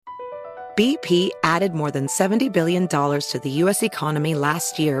BP added more than $70 billion to the U.S. economy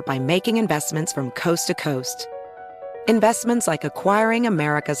last year by making investments from coast to coast. Investments like acquiring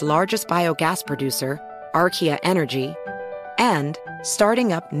America's largest biogas producer, Archaea Energy, and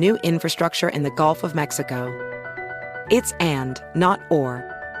starting up new infrastructure in the Gulf of Mexico. It's and, not or.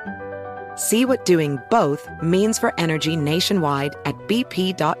 See what doing both means for energy nationwide at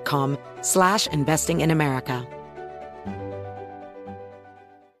bp.com/investing in America.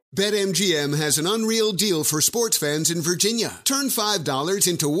 BetMGM has an unreal deal for sports fans in Virginia. Turn $5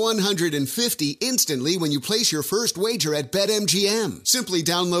 into $150 instantly when you place your first wager at BetMGM. Simply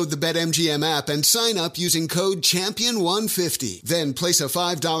download the BetMGM app and sign up using code CHAMPION150. Then place a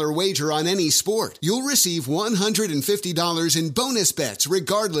 $5 wager on any sport. You'll receive $150 in bonus bets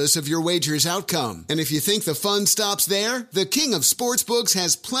regardless of your wager's outcome. And if you think the fun stops there, the King of Sportsbooks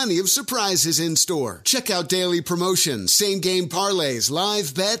has plenty of surprises in store. Check out daily promotions, same-game parlays,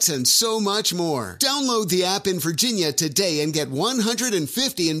 live bets, and so much more. Download the app in Virginia today and get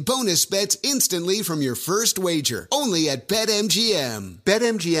 $150 in bonus bets instantly from your first wager. Only at BetMGM.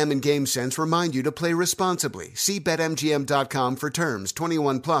 BetMGM and GameSense remind you to play responsibly. See BetMGM.com for terms.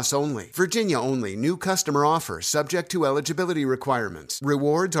 21 plus only. Virginia only. New customer offer subject to eligibility requirements.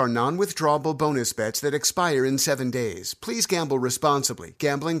 Rewards are non-withdrawable bonus bets that expire in 7 days. Please gamble responsibly.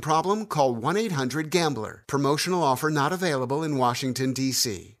 Gambling problem? Call 1-800-GAMBLER. Promotional offer not available in Washington,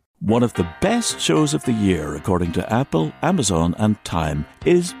 D.C. One of the best shows of the year, according to Apple, Amazon, and Time,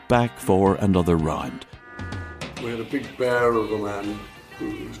 is back for another round. We had a big bear of a man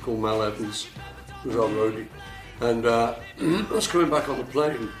who was called Mal Evans, who was our roadie. And I was coming back on the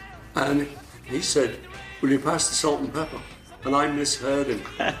plane, and he said, "Will you pass the salt and pepper?" And I misheard him.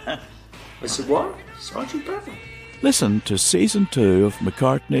 I said, "What? Sergeant Pepper?" Listen to Season 2 of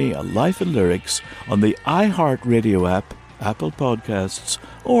McCartney, A Life in Lyrics on the iHeartRadio app, Apple Podcasts,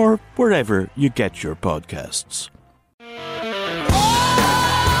 or wherever you get your podcasts.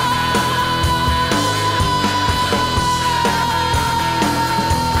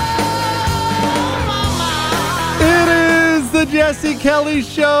 It is the Jesse Kelly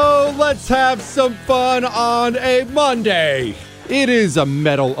Show. Let's have some fun on a Monday. It is a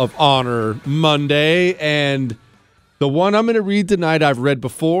Medal of Honor Monday, and the one I'm going to read tonight I've read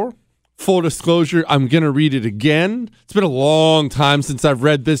before. Full disclosure, I'm going to read it again. It's been a long time since I've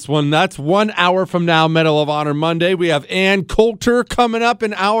read this one. That's 1 hour from now, Medal of Honor Monday. We have Ann Coulter coming up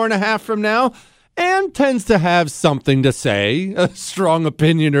an hour and a half from now. Ann tends to have something to say, a strong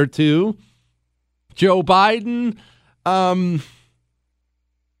opinion or two. Joe Biden,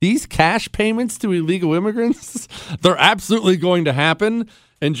 these cash payments to illegal immigrants, they're absolutely going to happen.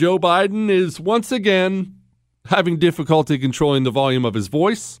 And Joe Biden is once again having difficulty controlling the volume of his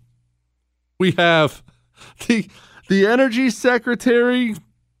voice. We have the energy secretary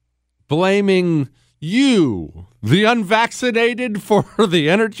blaming you, the unvaccinated, for the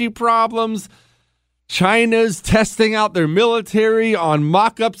energy problems. China's testing out their military on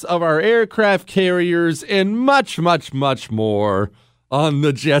mock-ups of our aircraft carriers, and much, much, much more on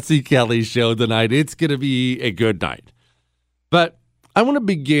the Jesse Kelly Show tonight. It's going to be a good night. But I want to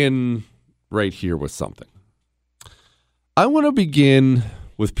begin right here with something. I want to begin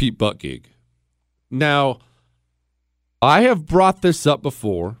with Pete Buttigieg. Now, I have brought this up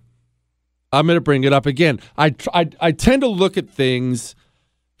before. I'm going to bring it up again. I tend to look at things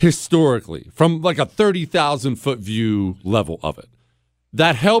historically from like a 30,000-foot view level of it.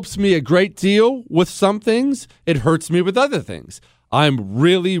 That helps me a great deal with some things. It hurts me with other things. I'm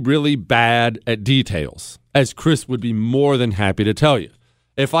really, really bad at details, as Chris would be more than happy to tell you.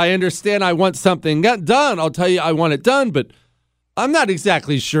 If I understand I want something done, I'll tell you I want it done, but I'm not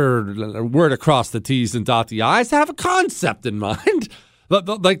exactly sure where to cross the T's and dot the I's. I have a concept in mind.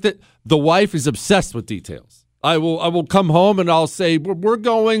 Like that, the wife is obsessed with details. I will come home and I'll say, we're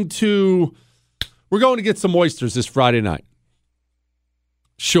going to get some oysters this Friday night.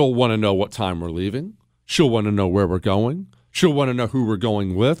 She'll want to know what time we're leaving. She'll want to know where we're going. She'll want to know who we're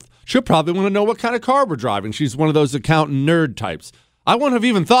going with. She'll probably want to know what kind of car we're driving. She's one of those accountant nerd types. I wouldn't have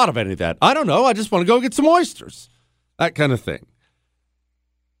even thought of any of that. I don't know. I just want to go get some oysters. That kind of thing.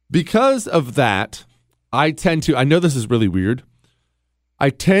 Because of that, I know this is really weird. I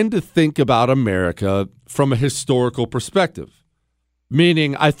tend to think about America from a historical perspective.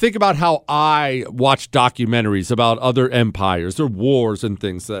 Meaning, I think about how I watch documentaries about other empires or wars and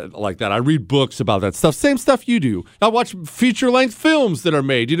things like that. I read books about that stuff. Same stuff you do. I watch feature-length films that are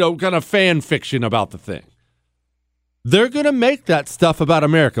made, kind of fan fiction about the thing. They're going to make that stuff about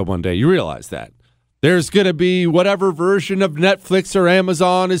America one day. You realize that. There's going to be whatever version of Netflix or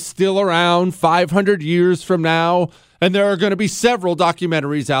Amazon is still around 500 years from now, and there are going to be several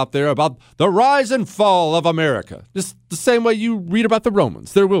documentaries out there about the rise and fall of America. Just the same way you read about the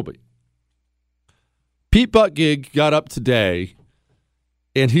Romans. There will be. Pete Buttigieg got up today,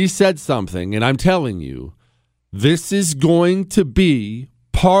 and he said something, and I'm telling you, this is going to be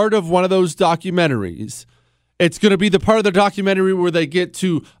part of one of those documentaries. It's going to be the part of the documentary where they get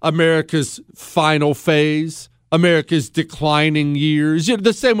to America's final phase, America's declining years. You know,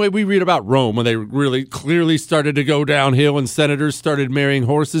 the same way we read about Rome when they really clearly started to go downhill and senators started marrying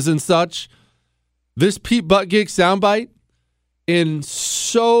horses and such. This Pete Buttigieg soundbite, in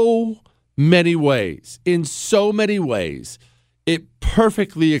so many ways, it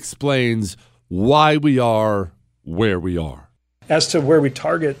perfectly explains why we are where we are. As to where we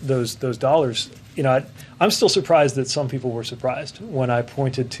target those dollars, I'm still surprised that some people were surprised when I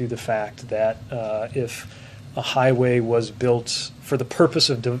pointed to the fact that if a highway was built for the purpose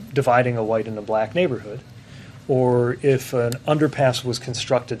of dividing a white and a black neighborhood, or if an underpass was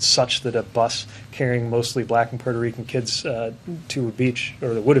constructed such that a bus carrying mostly black and Puerto Rican kids to a beach,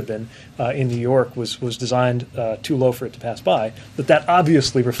 or there would have been, in New York was designed too low for it to pass by, that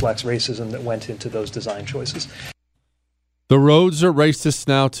obviously reflects racism that went into those design choices. The roads are racist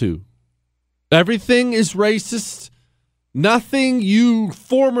now, too. Everything is racist. Nothing you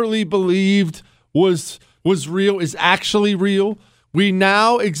formerly believed was real is actually real. We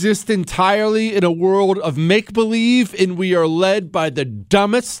now exist entirely in a world of make-believe, and we are led by the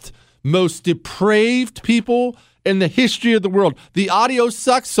dumbest, most depraved people in the history of the world. The audio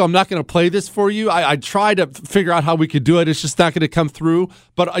sucks, so I'm not going to play this for you. I tried to figure out how we could do it. It's just not going to come through.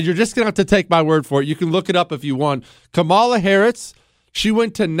 But you're just going to have to take my word for it. You can look it up if you want. Kamala Harris, she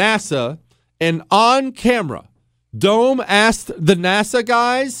went to NASA, and on camera, Dome asked the NASA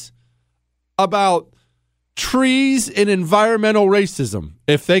guys about trees and environmental racism,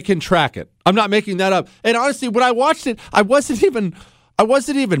 if they can track it. I'm not making that up. And honestly, when I watched it, I wasn't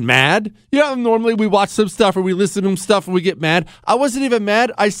even mad. You know, normally we watch some stuff or we listen to some stuff and we get mad. I wasn't even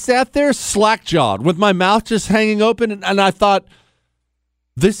mad. I sat there slack-jawed with my mouth just hanging open, and I thought,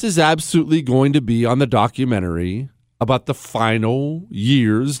 this is absolutely going to be on the documentary about the final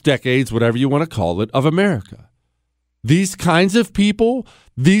years, decades, whatever you want to call it, of America. These kinds of people,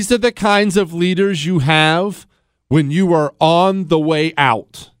 these are the kinds of leaders you have when you are on the way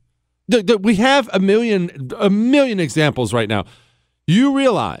out. We have a million examples right now. You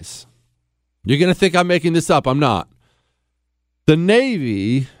realize, you're going to think I'm making this up. I'm not. The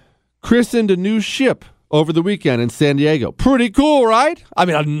Navy christened a new ship over the weekend in San Diego. Pretty cool, right? I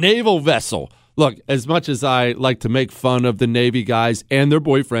mean, a naval vessel. Look, as much as I like to make fun of the Navy guys and their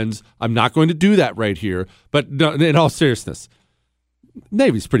boyfriends, I'm not going to do that right here. But no, in all seriousness,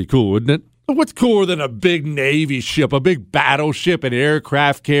 Navy's pretty cool, isn't it? What's cooler than a big Navy ship, a big battleship, an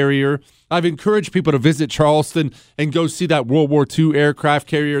aircraft carrier? I've encouraged people to visit Charleston and go see that World War II aircraft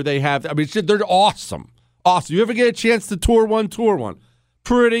carrier they have. I mean, they're awesome. Awesome. You ever get a chance to tour one?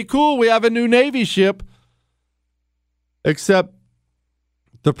 Pretty cool. We have a new Navy ship. Except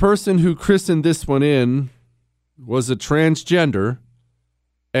the person who christened this one in was a transgender,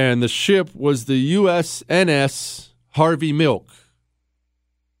 and the ship was the USNS Harvey Milk.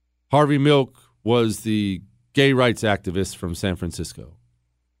 Harvey Milk was the gay rights activist from San Francisco.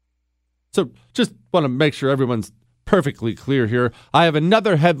 So just want to make sure everyone's perfectly clear here. I have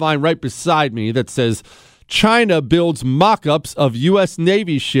another headline right beside me that says, China builds mock-ups of U.S.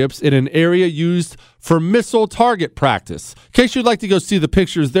 Navy ships in an area used for missile target practice. In case you'd like to go see the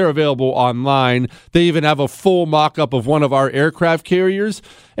pictures, they're available online. They even have a full mock-up of one of our aircraft carriers.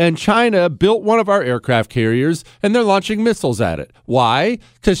 And China built one of our aircraft carriers, and they're launching missiles at it. Why?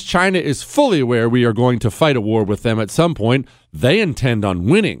 Because China is fully aware we are going to fight a war with them at some point. They intend on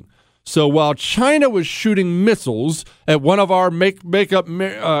winning. So while China was shooting missiles at one of our make-up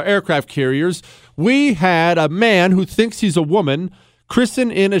aircraft carriers, we had a man who thinks he's a woman christen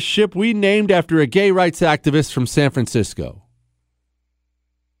in a ship we named after a gay rights activist from San Francisco.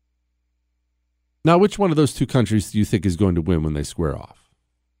 Now, which one of those two countries do you think is going to win when they square off?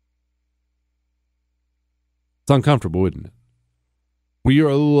 It's uncomfortable, isn't it? We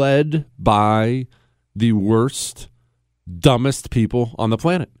are led by the worst, dumbest people on the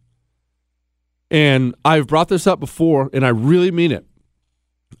planet. And I've brought this up before, and I really mean it.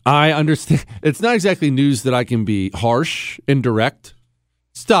 I understand. It's not exactly news that I can be harsh and direct.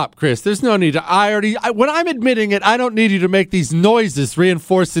 Stop, Chris. There's no need to. When I'm admitting it, I don't need you to make these noises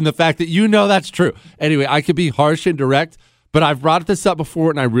reinforcing the fact that you know that's true. Anyway, I could be harsh and direct, but I've brought this up before,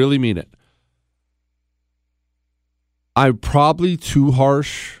 and I really mean it. I'm probably too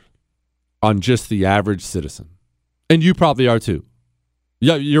harsh on just the average citizen. And you probably are too.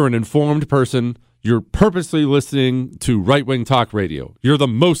 Yeah, you're an informed person. You're purposely listening to right-wing talk radio. You're the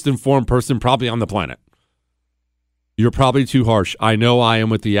most informed person probably on the planet. You're probably too harsh. I know I am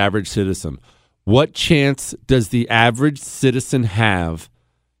with the average citizen. What chance does the average citizen have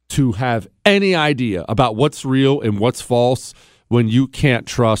to have any idea about what's real and what's false when you can't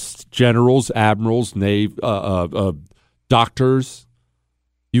trust generals, admirals, doctors?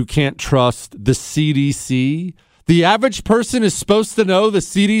 You can't trust the CDC. The average person is supposed to know the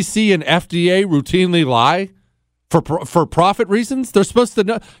CDC and FDA routinely lie for profit reasons. They're supposed to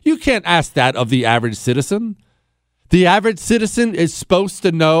know. You can't ask that of the average citizen. The average citizen is supposed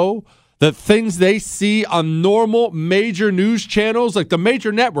to know that things they see on normal major news channels, like the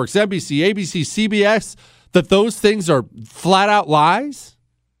major networks, NBC, ABC, CBS, that those things are flat out lies?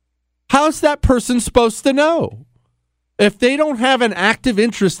 How's that person supposed to know? If they don't have an active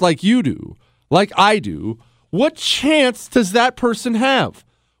interest like you do, like I do, what chance does that person have?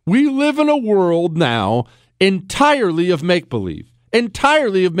 We live in a world now entirely of make-believe.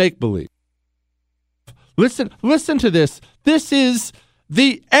 Entirely of make-believe. Listen to this. This is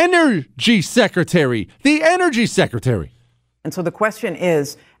the Energy Secretary. The Energy Secretary. And so the question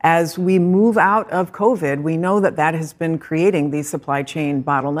is, as we move out of COVID, we know that that has been creating these supply chain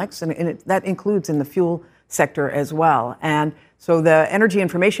bottlenecks, and that includes in the fuel sector as well. And so the Energy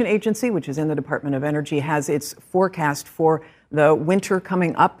Information Agency, which is in the Department of Energy, has its forecast for the winter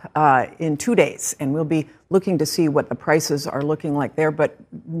coming up in 2 days. And we'll be looking to see what the prices are looking like there. But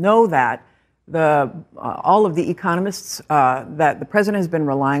know that all of the economists that the president has been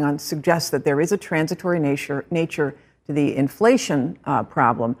relying on suggest that there is a transitory nature to the inflation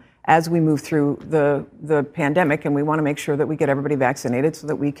problem as we move through the pandemic, and we want to make sure that we get everybody vaccinated so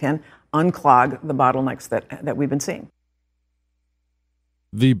that we can unclog the bottlenecks that we've been seeing.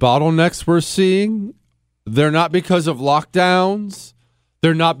 The bottlenecks we're seeing, they're not because of lockdowns.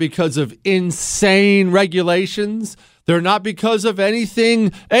 They're not because of insane regulations. They're not because of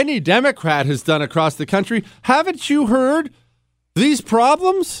anything any Democrat has done across the country. Haven't you heard these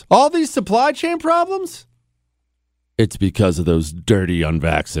problems? All these supply chain problems? It's because of those dirty,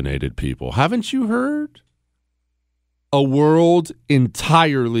 unvaccinated people. Haven't you heard? A world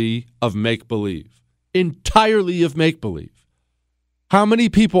entirely of make-believe. Entirely of make-believe. How many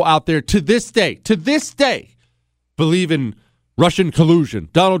people out there to this day, believe in Russian collusion?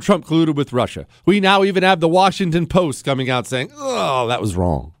 Donald Trump colluded with Russia. We now even have the Washington Post coming out saying, oh, that was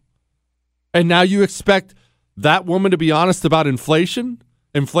wrong. And now you expect that woman to be honest about inflation?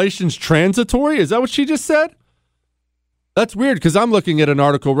 Inflation's transitory? Is that what she just said? That's weird because I'm looking at an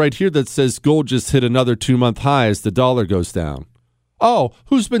article right here that says gold just hit another 2-month high as the dollar goes down. Oh,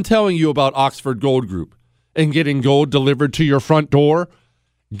 who's been telling you about Oxford Gold Group and getting gold delivered to your front door?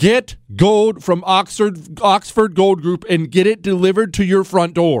 Get gold from Oxford Gold Group and get it delivered to your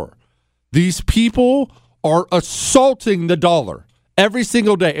front door. These people are assaulting the dollar every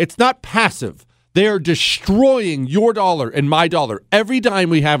single day. It's not passive. They are destroying your dollar and my dollar every dime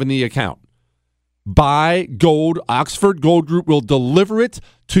we have in the account. Buy gold. Oxford Gold Group will deliver it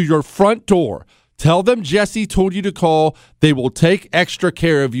to your front door. Tell them Jesse told you to call. They will take extra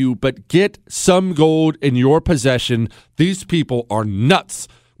care of you, but get some gold in your possession. These people are nuts.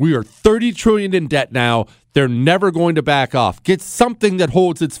 We are $30 trillion in debt now. They're never going to back off. Get something that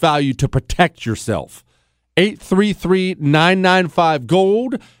holds its value to protect yourself.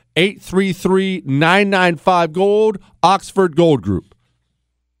 833-995-GOLD. 833-995-GOLD. Oxford Gold Group.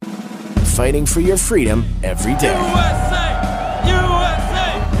 Fighting for your freedom every day. USA!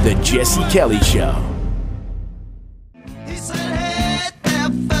 USA! The Jesse Kelly Show. He said, hey,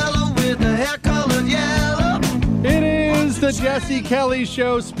 that fella with the hair colored yellow. It is the Jesse Kelly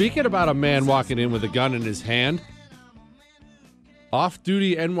Show. Speaking about a man walking in with a gun in his hand,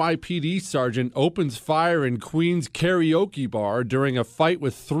 off-duty NYPD sergeant opens fire in Queens karaoke bar during a fight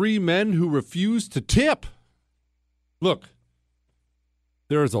with 3 men who refused to tip. Look.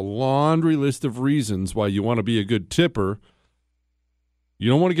 There is a laundry list of reasons why you want to be a good tipper. You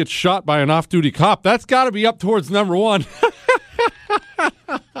don't want to get shot by an off-duty cop. That's got to be up towards number 1.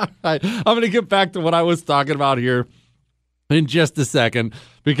 All right, I'm going to get back to what I was talking about here in just a second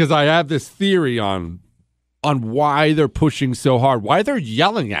because I have this theory on why they're pushing so hard, why they're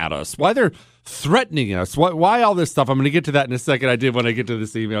yelling at us, why they're threatening us, why all this stuff. I'm going to get to that in a second. I did when I get to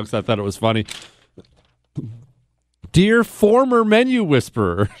this email because I thought it was funny. Dear former menu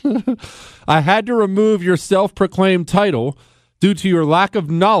whisperer, I had to remove your self-proclaimed title due to your lack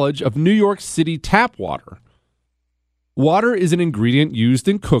of knowledge of New York City tap water. Water is an ingredient used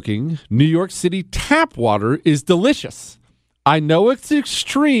in cooking. New York City tap water is delicious. I know it's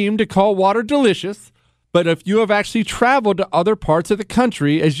extreme to call water delicious, but if you have actually traveled to other parts of the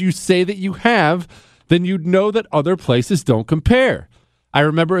country, as you say that you have, then you'd know that other places don't compare. I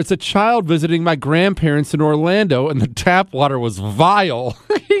remember as a child visiting my grandparents in Orlando, and the tap water was vile.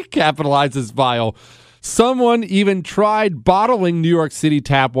 He capitalizes vile. Someone even tried bottling New York City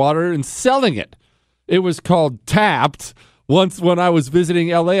tap water and selling it. It was called Tapped. Once when I was visiting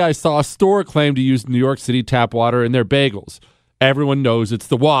LA, I saw a store claim to use New York City tap water in their bagels. Everyone knows it's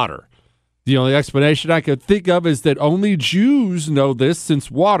the water. The only explanation I could think of is that only Jews know this,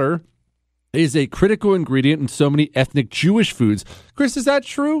 since water is a critical ingredient in so many ethnic Jewish foods. Chris, is that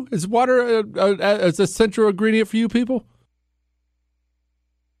true? Is water as a central ingredient for you people?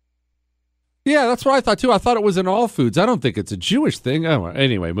 Yeah, that's what I thought too. I thought it was in all foods. I don't think it's a Jewish thing. Oh,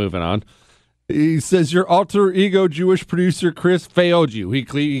 anyway, moving on. He says your alter ego Jewish producer Chris failed you. He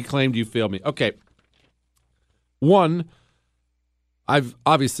claimed you failed me. Okay. One, I've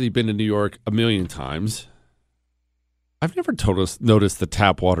obviously been to New York a million times. I've never noticed the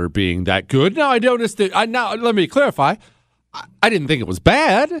tap water being that good. No, I noticed it. Now, let me clarify. I didn't think it was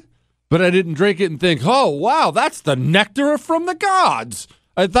bad, but I didn't drink it and think, oh, wow, that's the nectar from the gods.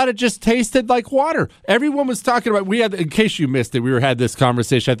 I thought it just tasted like water. Everyone was talking about, in case you missed it, we had this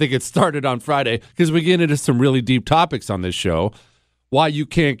conversation. I think it started on Friday because we get into some really deep topics on this show. Why you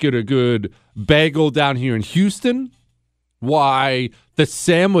can't get a good bagel down here in Houston. Why the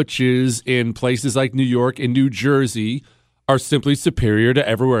sandwiches in places like New York and New Jersey are simply superior to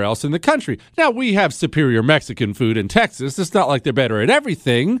everywhere else in the country. Now, we have superior Mexican food in Texas. It's not like they're better at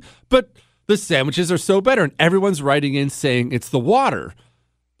everything, but the sandwiches are so better. And everyone's writing in saying it's the water.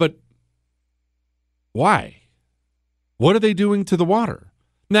 But why? What are they doing to the water?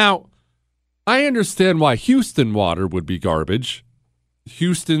 Now, I understand why Houston water would be garbage.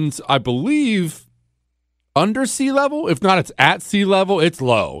 Houston's, I believe, under sea level. If not, it's at sea level. It's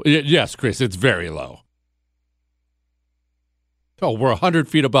low. Yes, Chris, it's very low. Oh, we're 100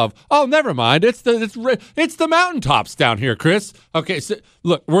 feet above. Oh, never mind. It's the mountaintops down here, Chris. Okay, so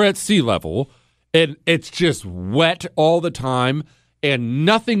look, we're at sea level, and it's just wet all the time, and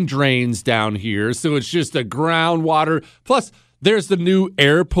nothing drains down here, so it's just a groundwater. Plus, there's the new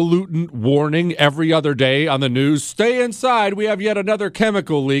air pollutant warning every other day on the news. Stay inside. We have yet another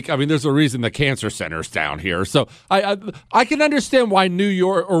chemical leak. I mean, there's a reason the cancer center's down here. So I can understand why New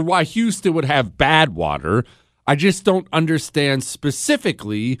York or why Houston would have bad water. I just don't understand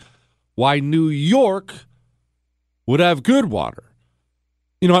specifically why New York would have good water.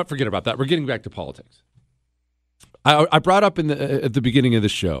 You know what? Forget about that. We're getting back to politics. I brought up at the beginning of the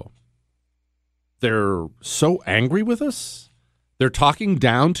show, they're so angry with us. They're talking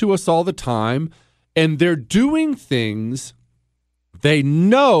down to us all the time, and they're doing things they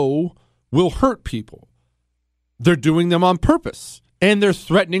know will hurt people. They're doing them on purpose, and they're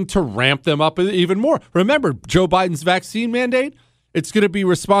threatening to ramp them up even more. Remember, Joe Biden's vaccine mandate? It's going to be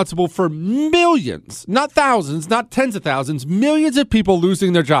responsible for millions, not thousands, not tens of thousands, millions of people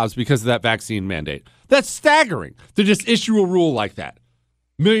losing their jobs because of that vaccine mandate. That's staggering to just issue a rule like that.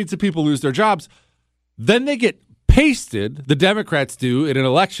 Millions of people lose their jobs. Then they get pasted, the Democrats do, in an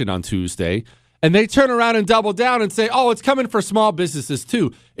election on Tuesday, and they turn around and double down and say, oh, it's coming for small businesses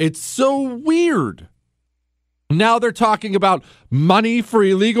too. It's so weird. Now they're talking about money for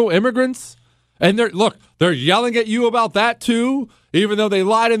illegal immigrants. And they're yelling at you about that too. Even though they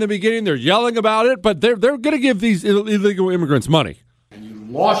lied in the beginning, they're yelling about it, but they're going to give these illegal immigrants money. And you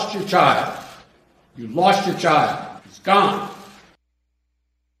lost your child. You lost your child. It's gone.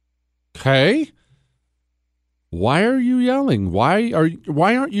 Okay. Why are you yelling? Why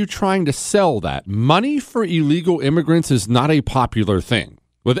aren't you trying to sell that? Money for illegal immigrants is not a popular thing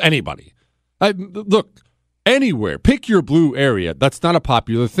with anybody. Look, anywhere, pick your blue area. That's not a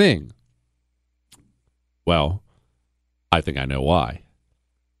popular thing. Well, I think I know why.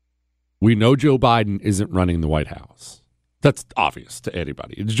 We know Joe Biden isn't running the White House. That's obvious to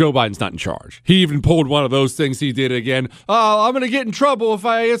anybody. Joe Biden's not in charge. He even pulled one of those things he did again. Oh, I'm going to get in trouble if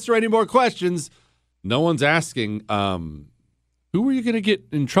I answer any more questions. No one's asking, who are you going to get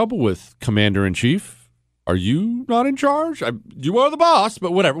in trouble with, Commander-in-Chief? Are you not in charge? You are the boss,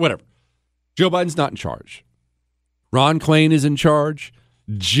 but whatever. Joe Biden's not in charge. Ron Klain is in charge.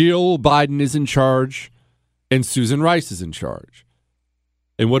 Jill Biden is in charge. And Susan Rice is in charge.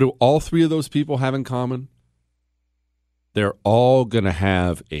 And what do all three of those people have in common? They're all going to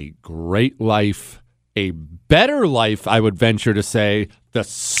have a great life, a better life, I would venture to say, the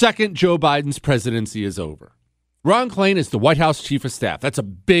second Joe Biden's presidency is over. Ron Klain is the White House Chief of Staff. That's a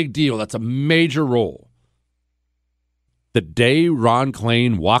big deal. That's a major role. The day Ron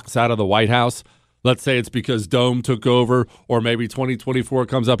Klain walks out of the White House, Let's say it's because Dome took over, or maybe 2024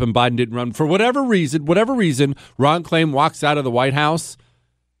 comes up and Biden didn't run. For whatever reason, Ron Klain walks out of the White House.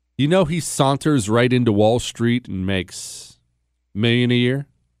 You know, he saunters right into Wall Street and makes $1 million a year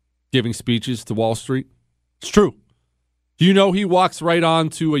giving speeches to Wall Street. It's true. Do you know he walks right on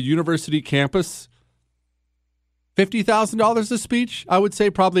to a university campus? $50,000 a speech, I would say,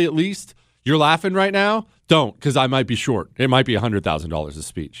 probably at least. You're laughing right now? Don't, because I might be short. It might be $100,000 a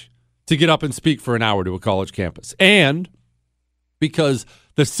speech to get up and speak for an hour to a college campus. And because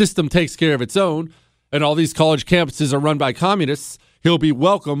the system takes care of its own and all these college campuses are run by communists, he'll be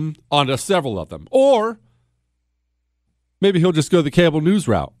welcome onto several of them. Or maybe he'll just go the cable news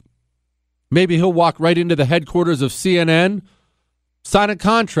route. Maybe he'll walk right into the headquarters of CNN, sign a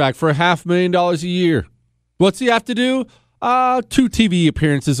contract for $500,000 a year. What's he have to do? 2 TV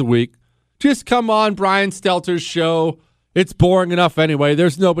appearances a week. Just come on Brian Stelter's show. It's boring enough anyway.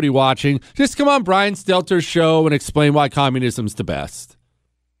 There's nobody watching. Just come on Brian Stelter's show and explain why communism's the best.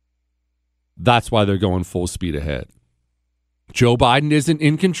 That's why they're going full speed ahead. Joe Biden isn't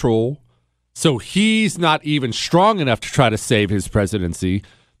in control, so he's not even strong enough to try to save his presidency.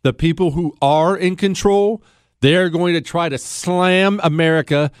 The people who are in control, they're going to try to slam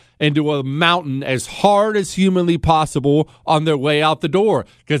America into a mountain as hard as humanly possible on their way out the door,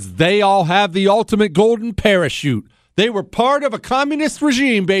 because they all have the ultimate golden parachute. They were part of a communist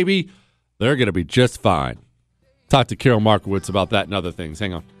regime, baby. They're going to be just fine. Talk to Carol Markowitz about that and other things.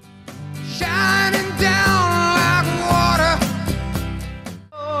 Hang on. Shining down like water.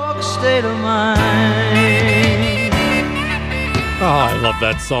 Oh, state of mind. Oh, I love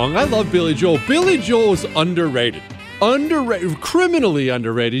that song. I love Billy Joel. Billy Joel is underrated. Criminally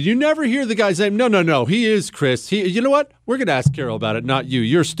underrated. You never hear the guy's name. No. He is Chris. You know what? We're going to ask Carol about it, not you.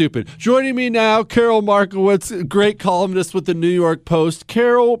 You're stupid. Joining me now, Carol Markowitz, great columnist with the New York Post.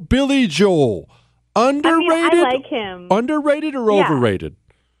 Carol, Billy Joel. Underrated? I like him. Underrated or overrated?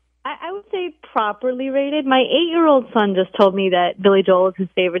 I would say properly rated. My 8-year-old son just told me that Billy Joel is his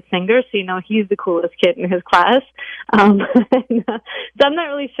favorite singer, so he's the coolest kid in his class. So I'm not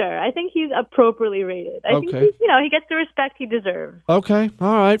really sure. I think he's appropriately rated. I think he gets the respect he deserves. Okay,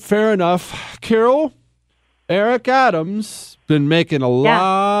 all right, fair enough. Carol, Eric Adams been making a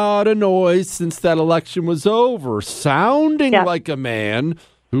lot of noise since that election was over, sounding like a man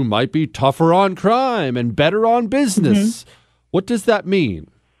who might be tougher on crime and better on business. What does that mean?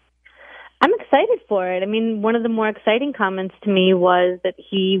 I'm excited for it. I mean, one of the more exciting comments to me was that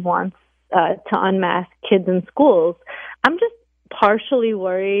he wants to unmask kids in schools. I'm just partially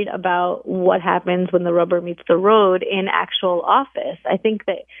worried about what happens when the rubber meets the road in actual office. I think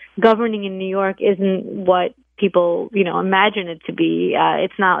that governing in New York isn't what people, imagine it to be.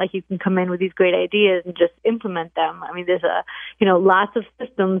 It's not like you can come in with these great ideas and just implement them. I mean, there's lots of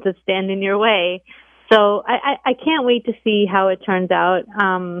systems that stand in your way. So I can't wait to see how it turns out.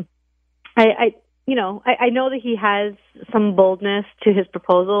 I know that he has some boldness to his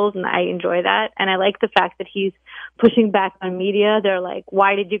proposals, and I enjoy that. And I like the fact that he's pushing back on media. They're like,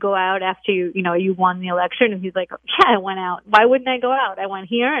 "Why did you go out after you won the election?" And he's like, "Yeah, I went out. Why wouldn't I go out? I went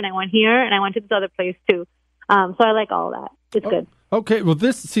here, and I went here, and I went to this other place too." So I like all that. It's good. Okay, well,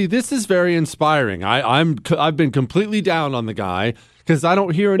 this is very inspiring. I've been completely down on the guy because I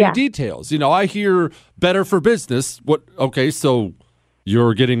don't hear any details. I hear better for business. So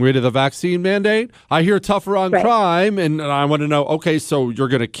you're getting rid of the vaccine mandate? I hear tougher on crime, and I want to know, so you're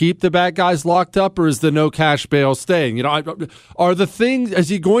going to keep the bad guys locked up, or is the no cash bail staying? Are the things, is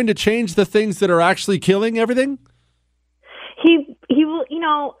he going to change the things that are actually killing everything? He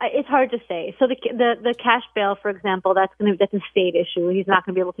will, it's hard to say. So the cash bail, for example, that's a state issue. He's not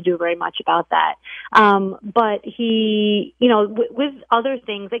going to be able to do very much about that. But he, with other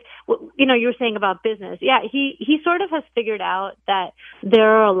things, like, you were saying about business. Yeah, he sort of has figured out that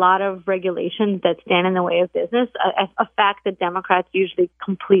there are a lot of regulations that stand in the way of business, a fact that Democrats usually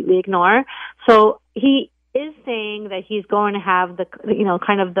completely ignore. So he is saying that he's going to have the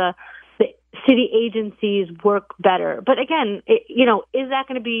city agencies work better. But again, is that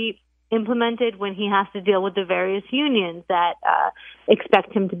going to be implemented when he has to deal with the various unions that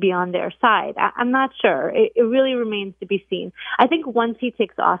expect him to be on their side? I'm not sure. It really remains to be seen. I think once he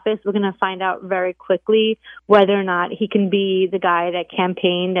takes office, we're going to find out very quickly whether or not he can be the guy that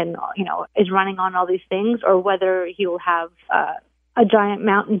campaigned and, is running on all these things, or whether he will have a giant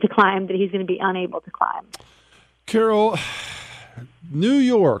mountain to climb that he's going to be unable to climb. Carol, New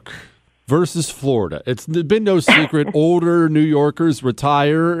York versus Florida. It's been no secret. Older New Yorkers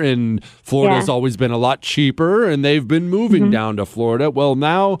retire, and Florida's always been a lot cheaper, and they've been moving down to Florida. Well,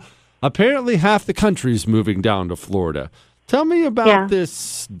 now apparently half the country's moving down to Florida. Tell me about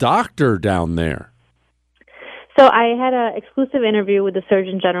this doctor down there. So I had an exclusive interview with the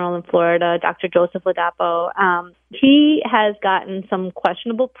Surgeon General in Florida, Dr. Joseph Ladapo. He has gotten some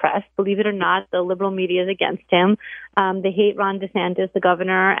questionable press. Believe it or not, the liberal media is against him. They hate Ron DeSantis, the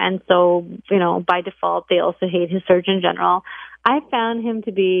governor, and so, by default, they also hate his Surgeon General. I found him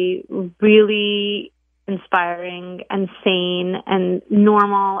to be really inspiring and sane and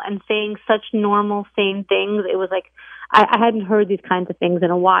normal and saying such normal, sane things. It was like I hadn't heard these kinds of things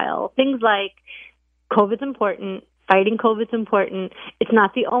in a while. Things like COVID's important, fighting COVID's important. It's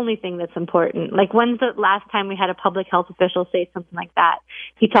not the only thing that's important. Like, when's the last time we had a public health official say something like that?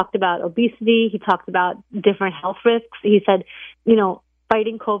 He talked about obesity. He talked about different health risks. He said,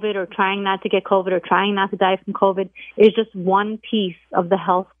 fighting COVID or trying not to get COVID or trying not to die from COVID is just one piece of the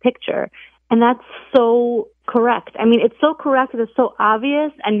health picture. And that's so correct. I mean, it's so correct. It's so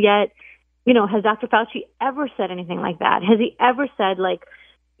obvious. And yet, has Dr. Fauci ever said anything like that? Has he ever said,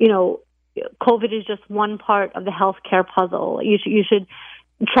 COVID is just one part of the healthcare puzzle? You should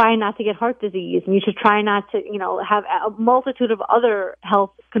try not to get heart disease, and you should try not to, have a multitude of other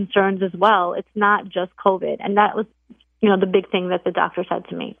health concerns as well. It's not just COVID. And that was, the big thing that the doctor said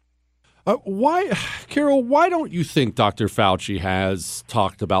to me. Carol, why don't you think Dr. Fauci has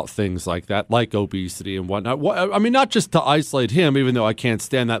talked about things like that, like obesity and whatnot? Not just to isolate him, even though I can't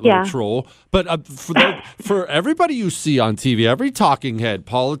stand that little troll, but for everybody you see on TV, every talking head,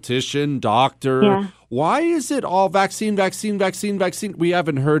 politician, doctor, why is it all vaccine? We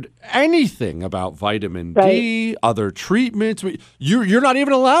haven't heard anything about vitamin D, other treatments. You're not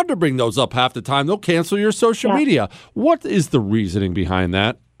even allowed to bring those up half the time. They'll cancel your social media. What is the reasoning behind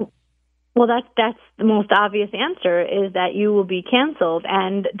that? Well, that's the most obvious answer, is that you will be canceled.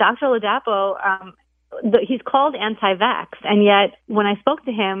 And Dr. Ladapo, he's called anti-vax, and yet when I spoke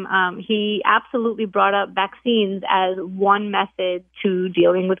to him, he absolutely brought up vaccines as one method to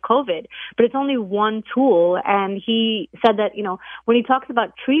dealing with COVID. But it's only one tool, and he said that, when he talks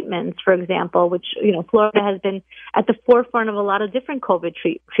about treatments, for example, which, Florida has been at the forefront of a lot of different COVID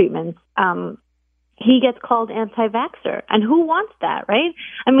treatments, he gets called anti-vaxxer. And who wants that, right?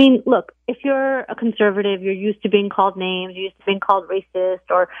 I mean, look, if you're a conservative, you're used to being called names, you're used to being called racist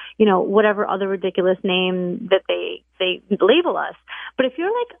or, whatever other ridiculous name that they label us. But if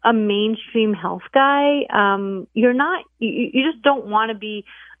you're like a mainstream health guy, you're not, you just don't want to be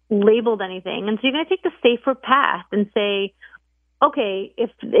labeled anything. And so you're going to take the safer path and say, okay,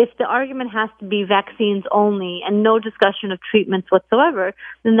 if the argument has to be vaccines only and no discussion of treatments whatsoever,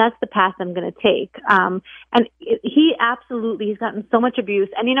 then that's the path I'm going to take. And he's gotten so much abuse.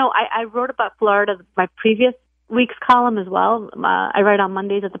 And, I wrote about Florida, my previous week's column as well. I write on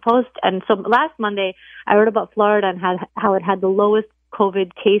Mondays at the Post. And so last Monday, I wrote about Florida and how it had the lowest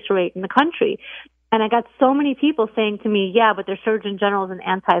COVID case rate in the country. And I got so many people saying to me, yeah, but their Surgeon General is an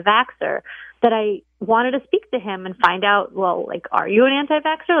anti-vaxxer, that I wanted to speak to him and find out, well, are you an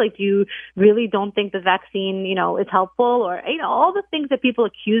anti-vaxxer? Do you really don't think the vaccine, is helpful? Or, all the things that people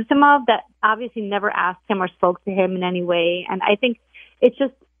accused him of that obviously never asked him or spoke to him in any way. And I think it's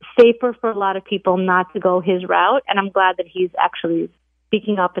just safer for a lot of people not to go his route. And I'm glad that he's actually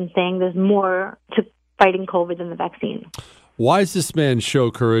speaking up and saying there's more to fighting COVID than the vaccine. Why does this man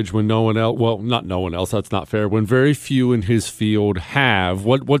show courage when no one else, well, not no one else, that's not fair, when very few in his field have?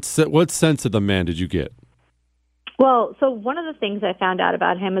 What sense of the man did you get? Well, so one of the things I found out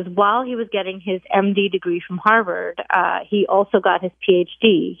about him is while he was getting his MD degree from Harvard, he also got his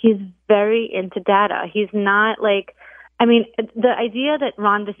PhD. He's very into data. He's not the idea that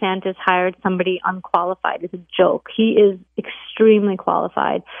Ron DeSantis hired somebody unqualified is a joke. He is extremely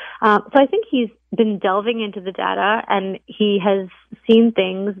qualified. So I think he's been delving into the data, and he has seen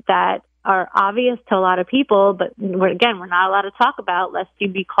things that are obvious to a lot of people, but we're not allowed to talk about lest you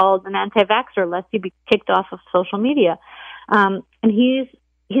be called an anti-vaxxer, lest you be kicked off of social media. And he's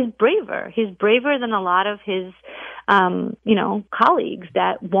braver. He's braver than a lot of his, colleagues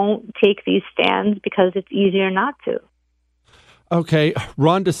that won't take these stands because it's easier not to. Okay,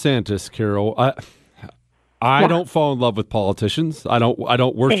 Ron DeSantis, Carol. I don't fall in love with politicians. I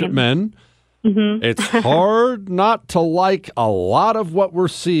don't worship men. Mm-hmm. It's hard not to like a lot of what we're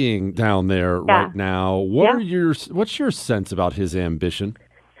seeing down there right now. What's your sense about his ambition?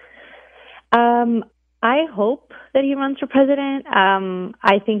 I hope that he runs for president.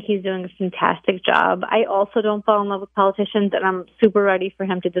 I think he's doing a fantastic job. I also don't fall in love with politicians, and I'm super ready for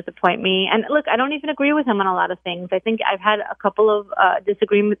him to disappoint me. And look, I don't even agree with him on a lot of things. I think I've had a couple of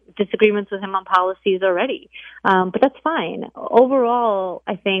disagreements with him on policies already, but that's fine. Overall,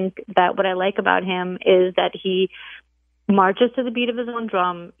 I think that what I like about him is that he marches to the beat of his own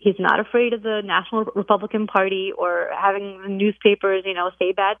drum. He's not afraid of the National Republican Party or having the newspapers,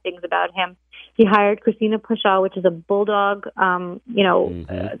 say bad things about him. He hired Christina Pushaw, which is a bulldog,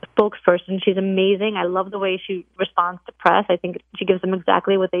 spokesperson. She's amazing. I love the way she responds to press. I think she gives them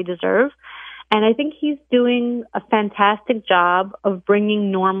exactly what they deserve. And I think he's doing a fantastic job of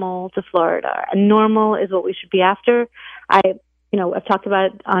bringing normal to Florida. And normal is what we should be after. I've talked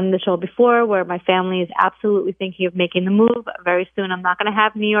about it on the show before, where my family is absolutely thinking of making the move. Very soon, I'm not going to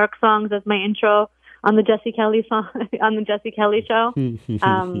have New York songs as my intro on the Jesse Kelly show. I'm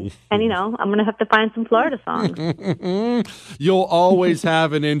going to have to find some Florida songs. You'll always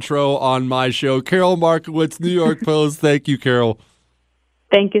have an intro on my show. Carol Markowitz, New York Post. Thank you, Carol.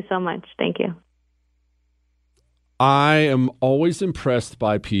 Thank you so much. Thank you. I am always impressed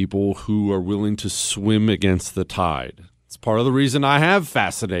by people who are willing to swim against the tide. It's part of the reason I have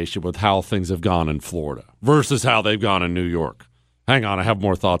fascination with how things have gone in Florida versus how they've gone in New York. Hang on, I have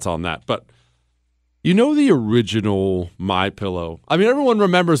more thoughts on that. But you know the original MyPillow? I mean, everyone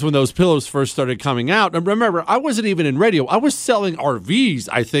remembers when those pillows first started coming out. And remember, I wasn't even in radio. I was selling RVs,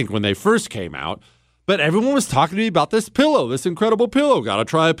 I think, when they first came out. But everyone was talking to me about this pillow, this incredible pillow. Got to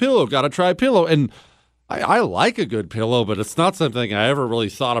try a pillow. And I like a good pillow, but it's not something I ever really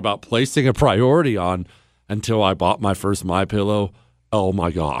thought about placing a priority on until I bought my first MyPillow. Oh,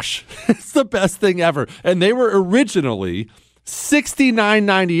 my gosh. It's the best thing ever. And they were originally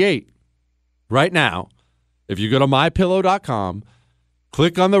 $69.98. Right now, if you go to MyPillow.com,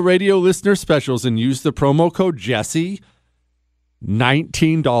 click on the radio listener specials and use the promo code Jesse,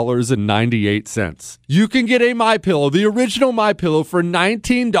 $19.98. You can get a MyPillow, the original MyPillow, for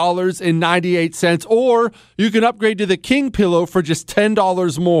 $19.98, or you can upgrade to the King Pillow for just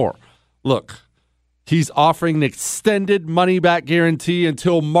 $10 more. Look, he's offering an extended money-back guarantee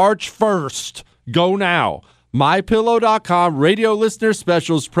until March 1st. Go now. MyPillow.com, radio listener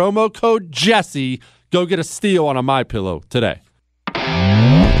specials, promo code Jesse. Go get a steal on a MyPillow today.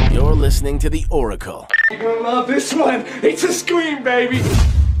 You're listening to The Oracle. You're gonna love this one. It's a scream, baby.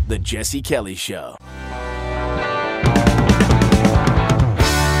 The Jesse Kelly Show.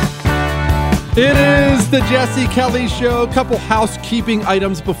 It is the Jesse Kelly Show. A couple housekeeping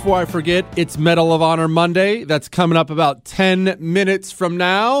items before I forget. It's Medal of Honor Monday. That's coming up about 10 minutes from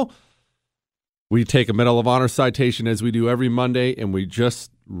now. We take a Medal of Honor citation as we do every Monday, and we just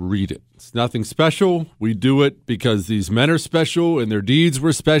read it. It's nothing special. We do it because these men are special, and their deeds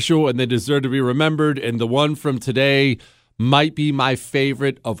were special, and they deserve to be remembered. And the one from today might be my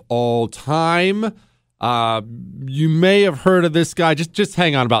favorite of all time. You may have heard of this guy. Just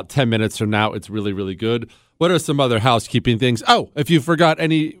hang on about 10 minutes from now. It's really, really good. What are some other housekeeping things? Oh, if you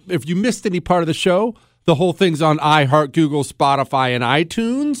missed any part of the show, the whole thing's on iHeart, Google, Spotify, and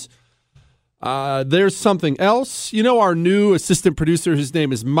iTunes. There's something else. You know our new assistant producer, his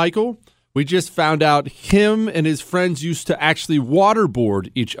name is Michael. We just found out him and his friends used to actually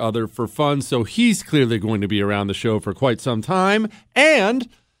waterboard each other for fun, so he's clearly going to be around the show for quite some time. And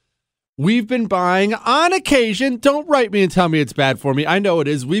we've been buying, on occasion, don't write me and tell me it's bad for me. I know it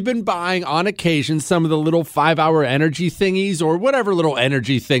is. We've been buying, on occasion, some of the little 5-hour energy thingies or whatever little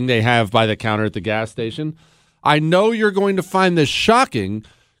energy thing they have by the counter at the gas station. I know you're going to find this shocking.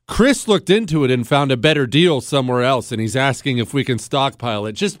 Chris looked into it and found a better deal somewhere else, and he's asking if we can stockpile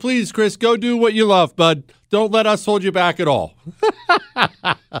it. Just please, Chris, go do what you love, bud. Don't let us hold you back at all.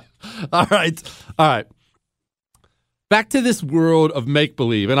 All right. Back to this world of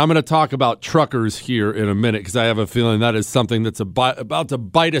make-believe, and I'm going to talk about truckers here in a minute because I have a feeling that is something that's about to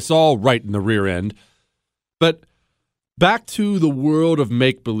bite us all right in the rear end. But back to the world of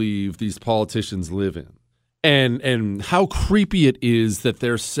make-believe these politicians live in. And how creepy it is that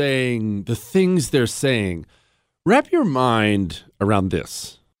they're saying the things they're saying. Wrap your mind around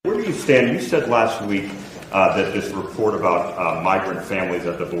this. Where do you stand? You said last week that this report about migrant families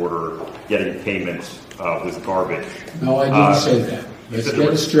at the border getting payments was garbage. No, I didn't say that. Let's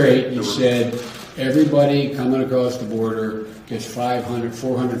get it straight. You said everybody coming across the border gets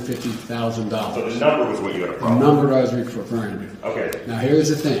 $450,000. So the number was what you had a The problem number I was referring to. Okay. Now here's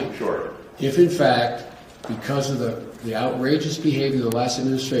the thing. Sure. If in fact, because of the outrageous behavior of the last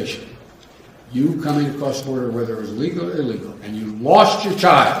administration, you coming across the border, whether it was legal or illegal, and you lost your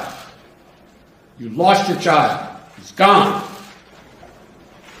child, it's gone,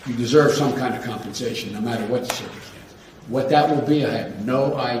 you deserve some kind of compensation, no matter what the circumstance. What that will be, I have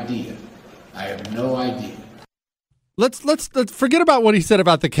no idea. Let's forget about what he said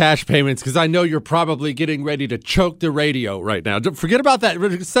about the cash payments, because I know you're probably getting ready to choke the radio right now. Forget about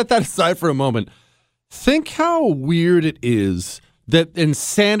that. Set that aside for a moment. Think how weird it is that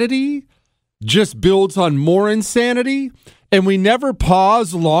insanity just builds on more insanity, and we never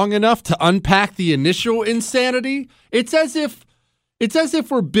pause long enough to unpack the initial insanity. It's as if It's as if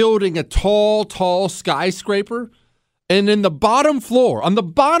we're building a tall, tall skyscraper, and in the bottom floor, on the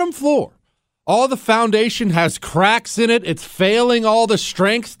bottom floor, all the foundation has cracks in it. It's failing all the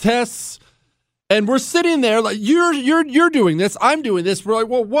strength tests. And we're sitting there like, you're doing this, I'm doing this. We're like,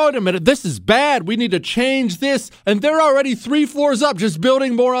 well, wait a minute, this is bad. We need to change this. And they're already 3 floors up, just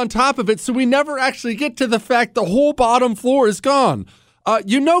building more on top of it. So we never actually get to the fact the whole bottom floor is gone.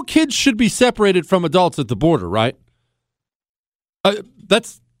 Kids should be separated from adults at the border, right?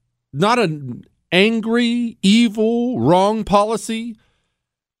 That's not an angry, evil, wrong policy.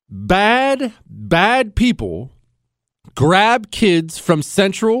 Bad people grab kids from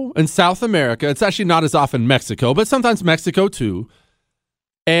Central and South America. It's actually not as often Mexico, but sometimes Mexico too.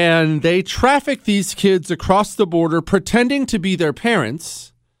 And they traffic these kids across the border pretending to be their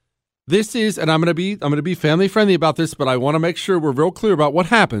parents. This is, and I'm going to be family friendly about this, but I want to make sure we're real clear about what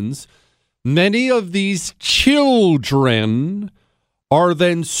happens. Many of these children are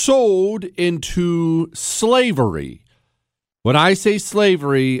then sold into slavery. When I say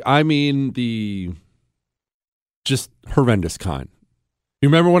slavery, I mean the just horrendous kind. You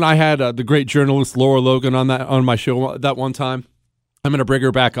remember when I had the great journalist Laura Logan on my show that one time? I'm going to bring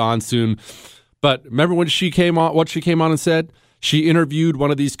her back on soon. But remember when she came on? What she came on and said? She interviewed one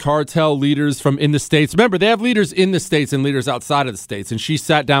of these cartel leaders from in the States. Remember, they have leaders in the States and leaders outside of the States. And she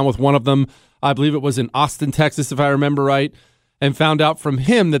sat down with one of them. I believe it was in Austin, Texas, if I remember right, and found out from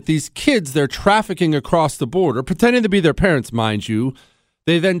him that these kids they're trafficking across the border, pretending to be their parents, mind you.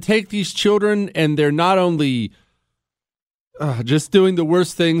 They then take these children and they're not only just doing the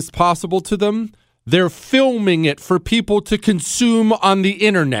worst things possible to them, they're filming it for people to consume on the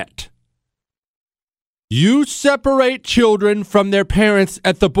internet. You separate children from their parents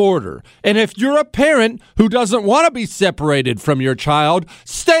at the border. And if you're a parent who doesn't want to be separated from your child,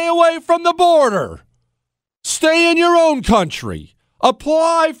 stay away from the border. Stay in your own country.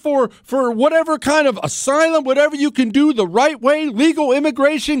 Apply for whatever kind of asylum, whatever you can do the right way, legal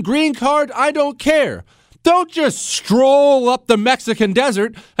immigration, green card, I don't care. Don't just stroll up the Mexican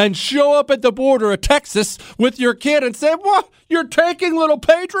desert and show up at the border of Texas with your kid and say, "What? You're taking little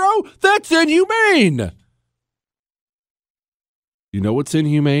Pedro? That's inhumane." You know what's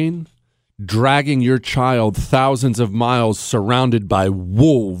inhumane? Dragging your child thousands of miles surrounded by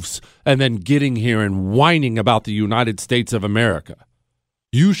wolves and then getting here and whining about the United States of America.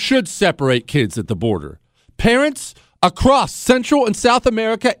 You should separate kids at the border. Parents across Central and South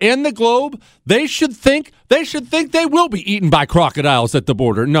America and the globe, they should think they will be eaten by crocodiles at the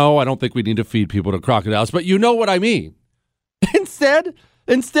border. No, I don't think we need to feed people to crocodiles, but you know what I mean. Instead,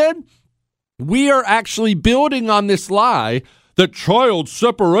 we are actually building on this lie that child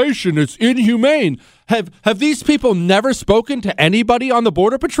separation is inhumane. Have these people never spoken to anybody on the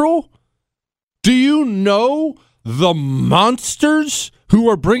Border Patrol? Do you know the monsters who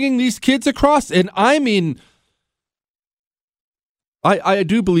are bringing these kids across? And I mean, I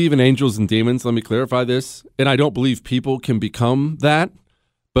do believe in angels and demons, let me clarify this, and I don't believe people can become that,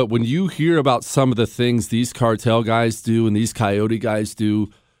 but when you hear about some of the things these cartel guys do and these coyote guys do,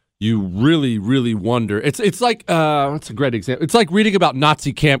 you really, really wonder. It's like, what's a great example? It's like reading about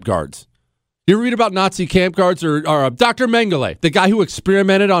Nazi camp guards. You read about Nazi camp guards or Dr. Mengele, the guy who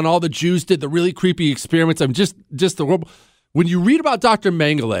experimented on all the Jews, did the really creepy experiments. I'm just the world. When you read about Dr.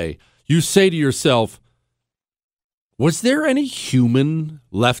 Mengele, you say to yourself, was there any human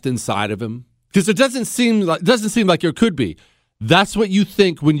left inside of him? Because it doesn't seem like there could be. That's what you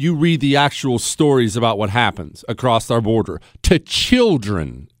think when you read the actual stories about what happens across our border to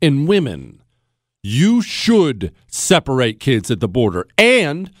children and women. You should separate kids at the border.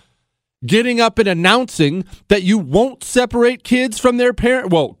 And getting up and announcing that you won't separate kids from their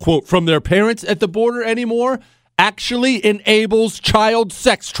quote, from their parents at the border anymore actually enables child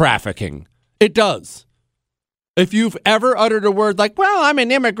sex trafficking. It does. If you've ever uttered a word like, well, I'm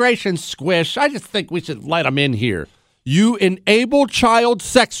an immigration squish, I just think we should let them in here. You enable child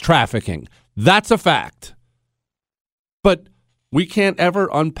sex trafficking. That's a fact. But we can't ever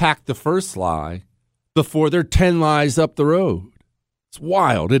unpack the first lie before there are 10 lies up the road. It's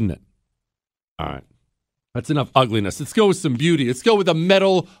wild, isn't it? All right. That's enough ugliness. Let's go with some beauty. Let's go with a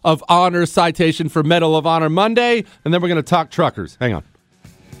Medal of Honor citation for Medal of Honor Monday, and then we're going to talk truckers. Hang on.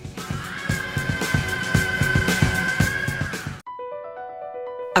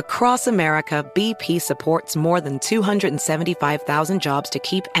 Across America, BP supports more than 275,000 jobs to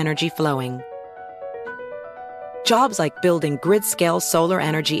keep energy flowing. Jobs like building grid-scale solar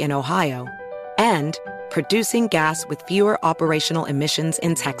energy in Ohio and producing gas with fewer operational emissions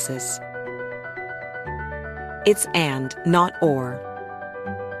in Texas. It's and, not or.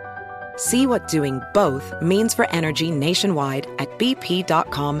 See what doing both means for energy nationwide at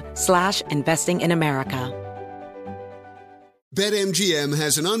bp.com/investing in America. BetMGM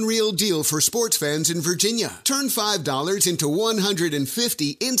has an unreal deal for sports fans in Virginia. Turn $5 into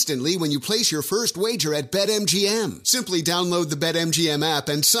 $150 instantly when you place your first wager at BetMGM. Simply download the BetMGM app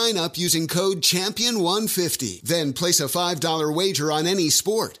and sign up using code CHAMPION150. Then place a $5 wager on any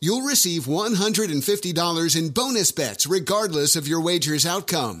sport. You'll receive $150 in bonus bets regardless of your wager's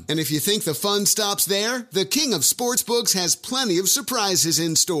outcome. And if you think the fun stops there, the king of sportsbooks has plenty of surprises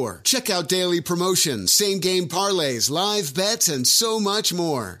in store. Check out daily promotions, same-game parlays, live bets, and so much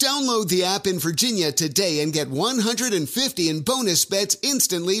more. Download the app in Virginia today and get $150 in bonus bets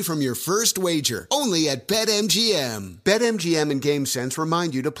instantly from your first wager. Only at BetMGM. BetMGM and GameSense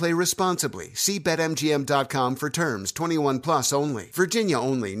remind you to play responsibly. See BetMGM.com for terms. 21 plus only. Virginia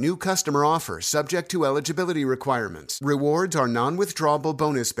only. New customer offer. Subject to eligibility requirements. Rewards are non-withdrawable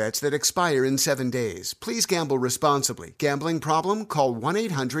bonus bets that expire in 7 days. Please gamble responsibly. Gambling problem? Call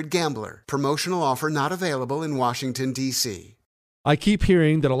 1-800-GAMBLER. Promotional offer not available in Washington, D.C. I keep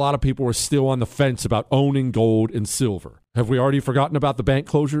hearing that a lot of people are still on the fence about owning gold and silver. Have we already forgotten about the bank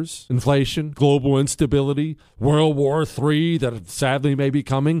closures, inflation, global instability, World War III that sadly may be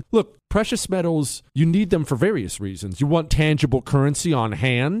coming? Look, precious metals, you need them for various reasons. You want tangible currency on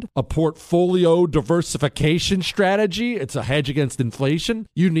hand, a portfolio diversification strategy. It's a hedge against inflation.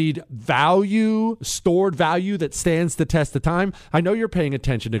 You need value, stored value that stands the test of time. I know you're paying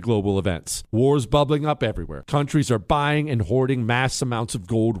attention to global events. Wars bubbling up everywhere. Countries are buying and hoarding mass amounts of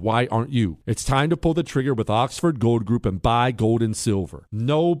gold. Why aren't you? It's time to pull the trigger with Oxford Gold Group and buy gold and silver.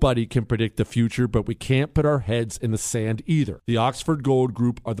 Nobody can predict the future, but we can't put our heads in the sand either. The Oxford Gold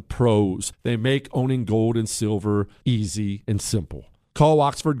Group are the pros. They make owning gold and silver easy and simple. Call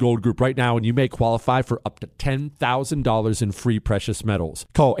Oxford Gold Group right now and you may qualify for up to $10,000 in free precious metals.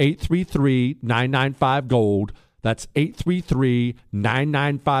 Call 833-995-GOLD. That's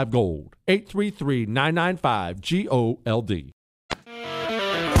 833-995-GOLD. 833-995-GOLD.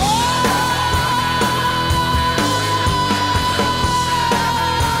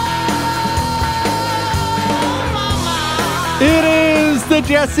 It is the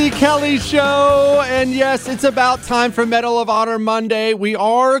Jesse Kelly Show, and yes, it's about time for Medal of Honor Monday. We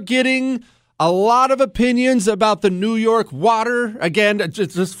are getting a lot of opinions about the New York water. Again,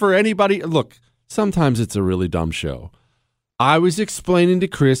 just for anybody, look, sometimes it's a really dumb show. I was explaining to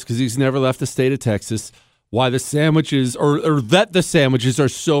Chris, because he's never left the state of Texas, why the sandwiches, or that the sandwiches are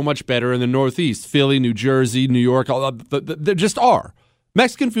so much better in the Northeast. Philly, New Jersey, New York, they just are.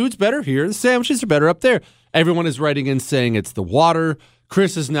 Mexican food's better here. The sandwiches are better up there. Everyone is writing in saying it's the water.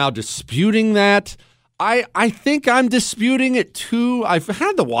 Chris is now disputing that. I think I'm disputing it too. I've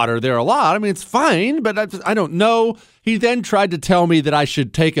had the water there a lot. I mean, it's fine, but I don't know. He then tried to tell me that I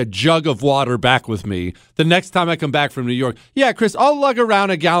should take a jug of water back with me the next time I come back from New York. Yeah, Chris, I'll lug around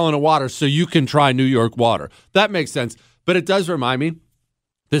a gallon of water so you can try New York water. That makes sense. But it does remind me,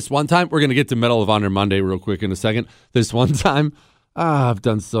 this one time, we're going to get to Medal of Honor Monday real quick in a second. This one time, I've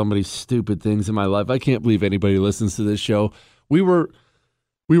done so many stupid things in my life. I can't believe anybody listens to this show. We were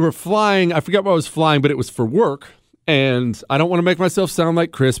flying. I forget where I was flying, but it was for work. And I don't want to make myself sound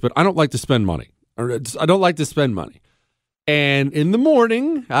like Chris, but I don't like to spend money. I don't like to spend money. And in the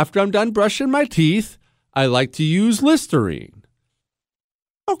morning, after I'm done brushing my teeth, I like to use Listerine.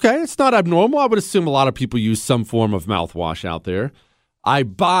 Okay, it's not abnormal. I would assume a lot of people use some form of mouthwash out there. I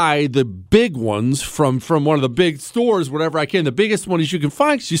buy the big ones from one of the big stores, whatever I can. The biggest ones you can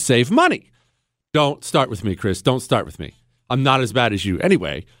find because you save money. Don't start with me, Chris. Don't start with me. I'm not as bad as you.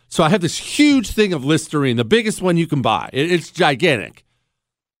 Anyway, so I have this huge thing of Listerine, the biggest one you can buy. It's gigantic.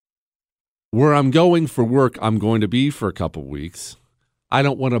 Where I'm going for work, I'm going to be for a couple weeks. I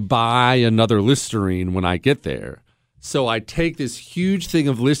don't want to buy another Listerine when I get there. So I take this huge thing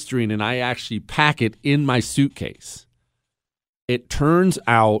of Listerine and I actually pack it in my suitcase. It turns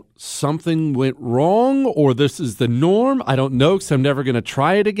out something went wrong, or this is the norm. I don't know, because I'm never going to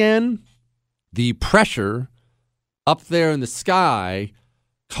try it again. The pressure up there in the sky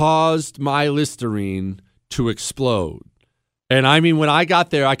caused my Listerine to explode. And I mean, when I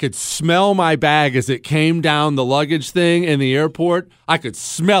got there, I could smell my bag as it came down the luggage thing in the airport. I could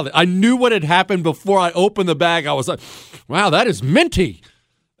smell it. I knew what had happened before I opened the bag. I was like, wow, that is minty.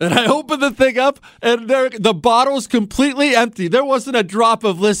 And I opened the thing up, and the bottle's completely empty. There wasn't a drop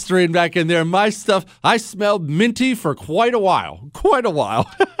of Listerine back in there. My stuff, I smelled minty for quite a while. Quite a while.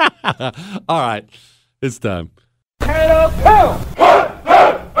 All right, it's time.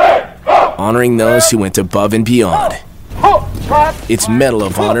 Honoring those who went above and beyond. It's Medal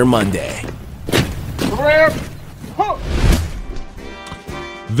of Honor Monday.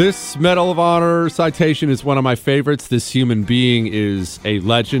 This Medal of Honor citation is one of my favorites. This human being is a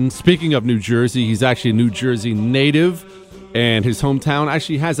legend. Speaking of New Jersey, he's actually a New Jersey native, and his hometown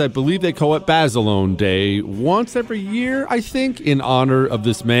actually has, I believe they call it Basilone Day, once every year, I think, in honor of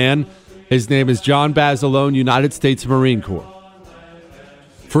this man. His name is John Basilone, United States Marine Corps.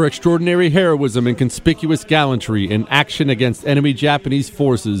 For extraordinary heroism and conspicuous gallantry in action against enemy Japanese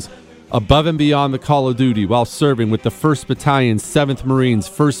forces above and beyond the call of duty while serving with the 1st Battalion, 7th Marines,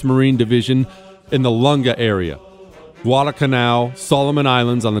 1st Marine Division in the Lunga area, Guadalcanal, Solomon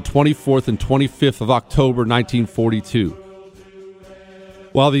Islands on the 24th and 25th of October 1942.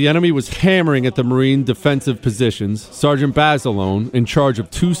 While the enemy was hammering at the Marine defensive positions, Sergeant Basilone, in charge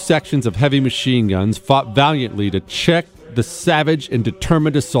of 2 sections of heavy machine guns, fought valiantly to check the savage and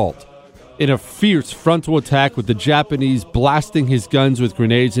determined assault. In a fierce frontal attack with the Japanese blasting his guns with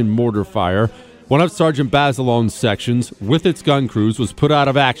grenades and mortar fire, one of Sergeant Basilone's sections, with its gun crews, was put out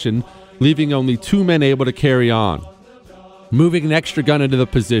of action, leaving only 2 men able to carry on. Moving an extra gun into the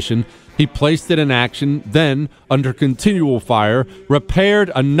position, he placed it in action, then, under continual fire, repaired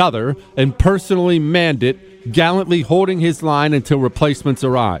another and personally manned it, gallantly holding his line until replacements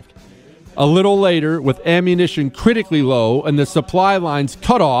arrived. A little later, with ammunition critically low and the supply lines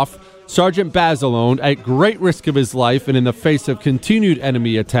cut off, Sergeant Basilone, at great risk of his life and in the face of continued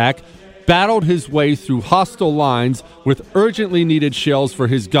enemy attack, battled his way through hostile lines with urgently needed shells for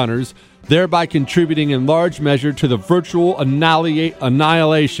his gunners, thereby contributing in large measure to the virtual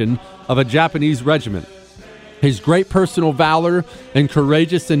annihilation of a Japanese regiment. His great personal valor and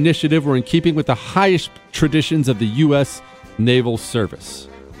courageous initiative were in keeping with the highest traditions of the U.S. Naval Service.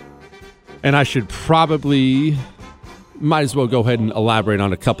 And I should probably... might as well go ahead and elaborate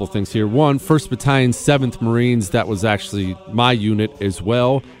on a couple things here. One, 1st Battalion, 7th Marines, that was actually my unit as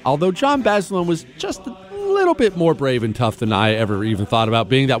well. Although John Basilone was just a little bit more brave and tough than I ever even thought about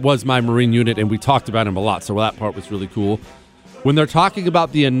being. That was my Marine unit, and we talked about him a lot, so that part was really cool. When they're talking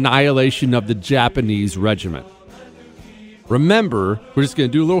about the annihilation of the Japanese regiment, remember, we're just going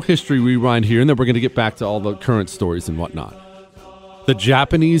to do a little history rewind here, and then we're going to get back to all the current stories and whatnot. The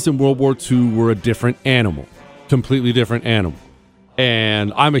Japanese in World War II were a different animal. Completely different animal.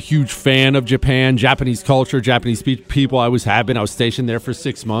 And I'm a huge fan of Japan, Japanese culture, Japanese people. I was stationed there for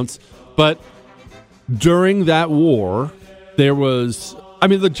 6 months. But during that war,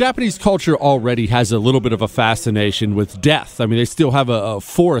 the Japanese culture already has a little bit of a fascination with death. I mean, they still have a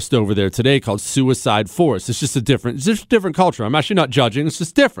forest over there today called Suicide Forest. It's just a different culture. I'm actually not judging. It's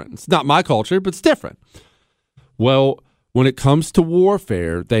just different. It's not my culture, but it's different. Well, when it comes to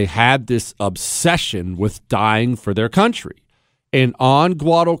warfare, they had this obsession with dying for their country. And on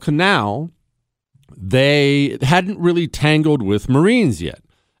Guadalcanal, they hadn't really tangled with Marines yet.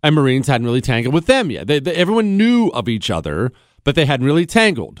 And Marines hadn't really tangled with them yet. Everyone knew of each other, but they hadn't really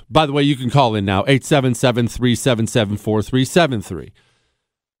tangled. By the way, you can call in now, 877-377-4373.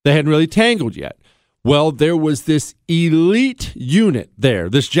 They hadn't really tangled yet. Well, there was this elite unit there.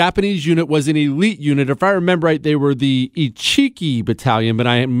 This Japanese unit was an elite unit. If I remember right, they were the Ichiki Battalion, but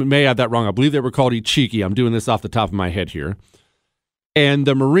I may have that wrong. I believe they were called Ichiki. I'm doing this off the top of my head here. And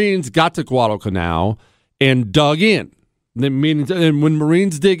the Marines got to Guadalcanal and dug in. And when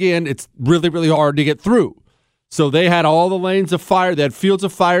Marines dig in, it's really, really hard to get through. So they had all the lanes of fire. They had fields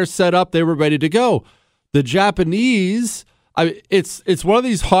of fire set up. They were ready to go. The Japanese... it's one of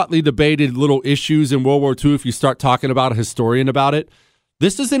these hotly debated little issues in World War II if you start talking about a historian about it.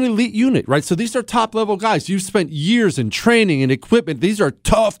 This is an elite unit, right? So these are top-level guys. You've spent years in training and equipment. These are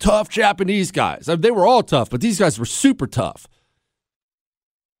tough Japanese guys. They were all tough, but these guys were super tough.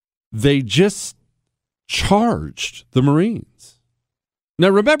 They just charged the Marines. Now,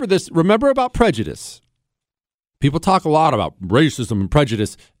 remember this. Remember about prejudice. People talk a lot about racism and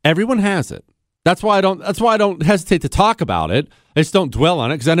prejudice. Everyone has it. That's why I don't hesitate to talk about it. I just don't dwell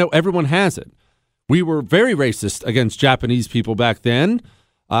on it because I know everyone has it. We were very racist against Japanese people back then.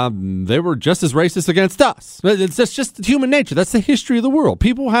 They were just as racist against us. That's just human nature. That's the history of the world.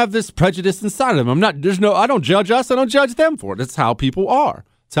 People have this prejudice inside of them. I don't judge us. I don't judge them for it. That's how people are.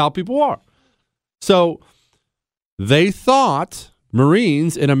 It's how people are. So they thought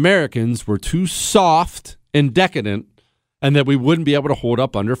Marines and Americans were too soft and decadent and that we wouldn't be able to hold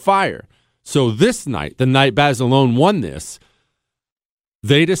up under fire. So this night, the night Basilone won this,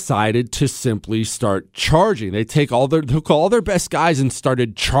 they decided to simply start charging. They took all their best guys and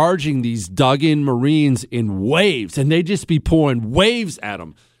started charging these dug-in Marines in waves, and they'd just be pouring waves at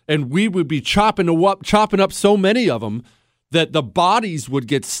them. And we would be chopping up so many of them that the bodies would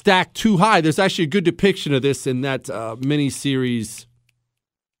get stacked too high. There's actually a good depiction of this in that mini-series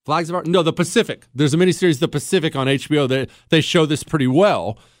Flags of Our... No, The Pacific. There's a miniseries, The Pacific, on HBO. They show this pretty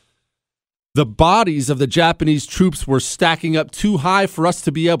well. The bodies of the Japanese troops were stacking up too high for us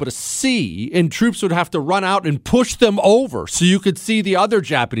to be able to see, and troops would have to run out and push them over so you could see the other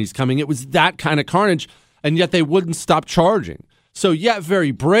Japanese coming. It was that kind of carnage, and yet they wouldn't stop charging. So, yeah,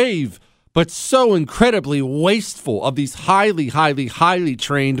 very brave, but so incredibly wasteful of these highly, highly, highly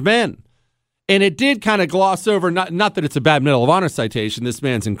trained men. And it did kind of gloss over, not that it's a bad Medal of Honor citation, this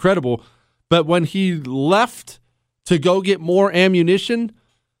man's incredible, but when he left to go get more ammunition,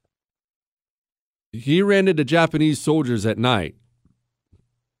 he ran into Japanese soldiers at night,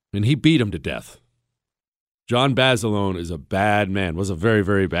 and he beat them to death. John Basilone is a bad man, was a very,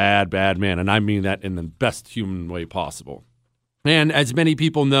 very bad man, and I mean that in the best human way possible. And as many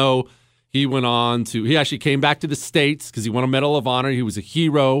people know, he actually came back to the States because he won a Medal of Honor. He was a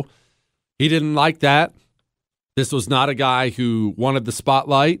hero. He didn't like that. This was not a guy who wanted the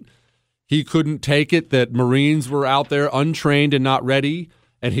spotlight. He couldn't take it that Marines were out there untrained and not ready.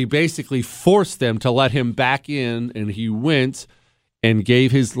 And he basically forced them to let him back in, and he went and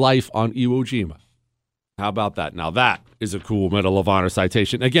gave his life on Iwo Jima. How about that? Now that is a cool Medal of Honor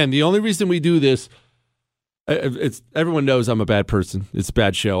citation. Again, the only reason we do this, everyone knows I'm a bad person. It's a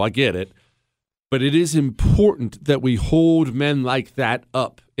bad show. I get it. But it is important that we hold men like that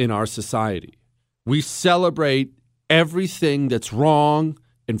up in our society. We celebrate everything that's wrong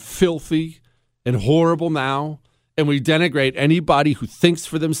and filthy and horrible now. And we denigrate anybody who thinks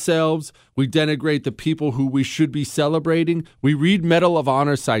for themselves. We denigrate the people who we should be celebrating. We read Medal of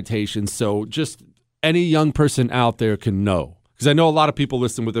Honor citations so just any young person out there can know. Because I know a lot of people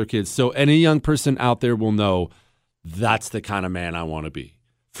listen with their kids. So any young person out there will know that's the kind of man I want to be.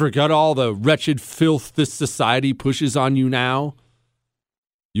 Forget all the wretched filth this society pushes on you now.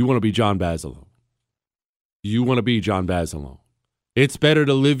 You want to be John Basilone. You want to be John Basilone. It's better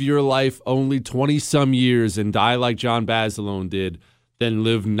to live your life only 20-some years and die like John Basilone did than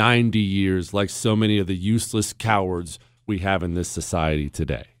live 90 years like so many of the useless cowards we have in this society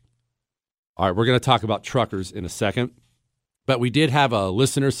today. All right, we're going to talk about truckers in a second, but we did have a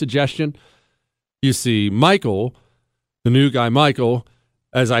listener suggestion. You see, Michael, the new guy Michael,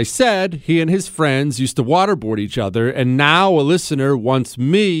 as I said, he and his friends used to waterboard each other, and now a listener wants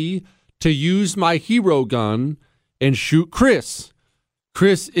me to use my hero gun and shoot Chris.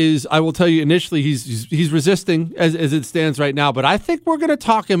 Chris is, I will tell you, initially he's resisting as it stands right now, but I think we're going to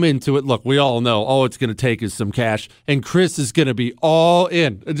talk him into it. Look, we all know all it's going to take is some cash, and Chris is going to be all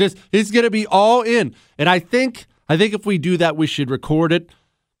in. He's going to be all in. And I think if we do that, we should record it.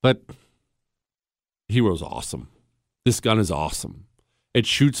 But Hero's awesome. This gun is awesome. It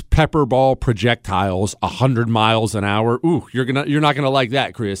shoots pepper ball projectiles 100 miles an hour. Ooh, you're not gonna like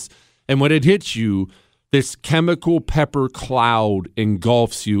that, Chris. And when it hits you, this chemical pepper cloud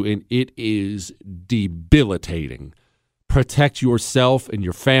engulfs you, and it is debilitating. Protect yourself and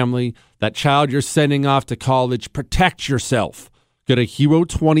your family. That child you're sending off to college, protect yourself. Go to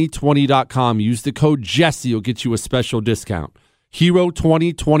Hero2020.com. Use the code Jesse. It'll get you a special discount.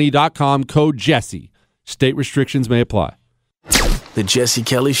 Hero2020.com, code Jesse. State restrictions may apply. The Jesse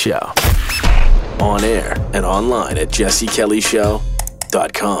Kelly Show. On air and online at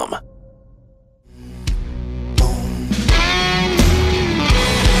jessekellyshow.com.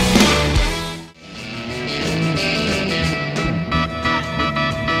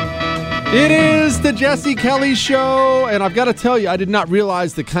 It is the Jesse Kelly Show, and I've got to tell you, I did not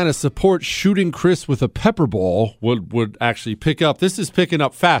realize the kind of support shooting Chris with a pepper ball would actually pick up. This is picking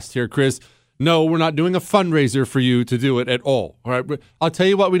up fast here, Chris. No, we're not doing a fundraiser for you to do it at all. All right, I'll tell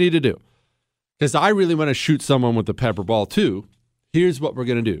you what we need to do, because I really want to shoot someone with a pepper ball too. Here's what we're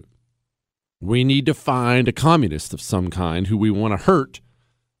going to do. We need to find a communist of some kind who we want to hurt,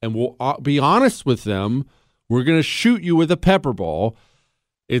 and we'll be honest with them. We're going to shoot you with a pepper ball.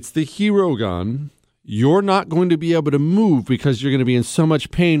 It's the hero gun. You're not going to be able to move because you're going to be in so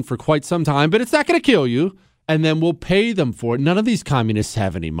much pain for quite some time, but it's not going to kill you, and then we'll pay them for it. None of these communists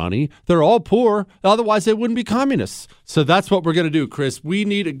have any money. They're all poor. Otherwise, they wouldn't be communists. So that's what we're going to do, Chris. We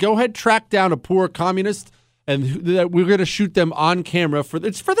need to go ahead, track down a poor communist, and we're going to shoot them on camera.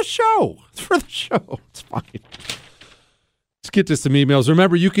 It's for the show. It's for the show. It's fine. Let's get to some emails.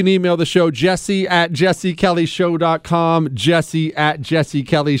 Remember, you can email the show, jesse@jessekellyshow.com,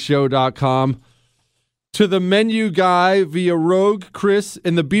 jesse@jessekellyshow.com. To the menu guy via Rogue, Chris,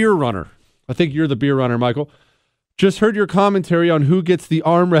 and the beer runner. I think you're the beer runner, Michael. Just heard your commentary on who gets the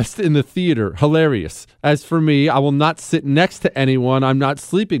armrest in the theater. Hilarious. As for me, I will not sit next to anyone I'm not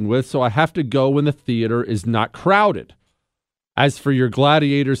sleeping with, so I have to go when the theater is not crowded. As for your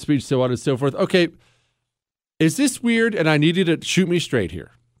gladiator speech, so on and so forth. Okay, is this weird? And I need you to shoot me straight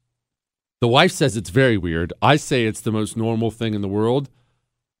here. The wife says it's very weird. I say it's the most normal thing in the world.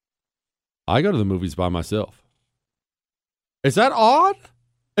 I go to the movies by myself. Is that odd?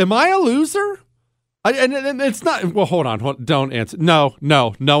 Am I a loser? And it's not. Well, hold on. Don't answer. No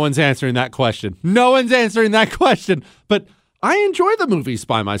one's answering that question. No one's answering that question. But I enjoy the movies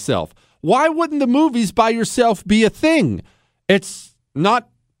by myself. Why wouldn't the movies by yourself be a thing? It's not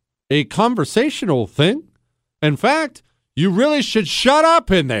a conversational thing. In fact, you really should shut up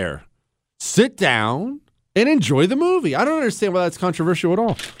in there. Sit down and enjoy the movie. I don't understand why that's controversial at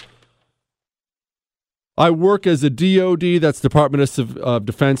all. I work as a DOD, that's Department of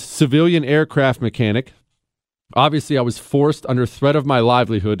Defense, civilian aircraft mechanic. Obviously, I was forced under threat of my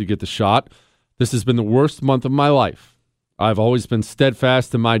livelihood to get the shot. This has been the worst month of my life. I've always been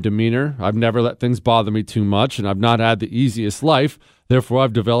steadfast in my demeanor. I've never let things bother me too much, and I've not had the easiest life. Therefore,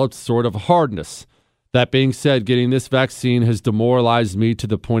 I've developed sort of hardness. That being said, getting this vaccine has demoralized me to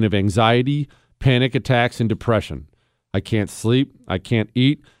the point of anxiety, panic attacks, and depression. I can't sleep, I can't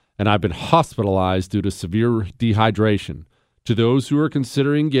eat, and I've been hospitalized due to severe dehydration. To those who are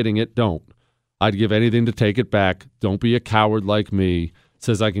considering getting it, don't. I'd give anything to take it back. Don't be a coward like me.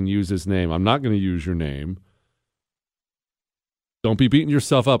 Says I can use his name. I'm not going to use your name. Don't be beating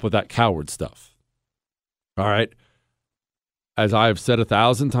yourself up with that coward stuff. All right? As I have said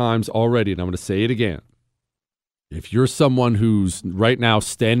 1,000 times already, and I'm going to say it again, if you're someone who's right now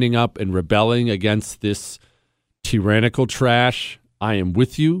standing up and rebelling against this tyrannical trash, I am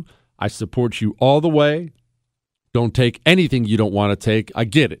with you. I support you all the way. Don't take anything you don't want to take. I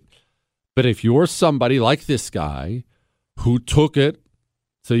get it. But if you're somebody like this guy who took it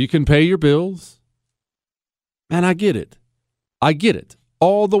so you can pay your bills, man, I get it. I get it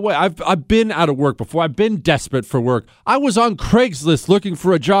all the way. I've been out of work before. I've been desperate for work. I was on Craigslist looking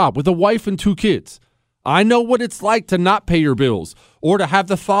for a job with a wife and 2 kids. I know what it's like to not pay your bills or to have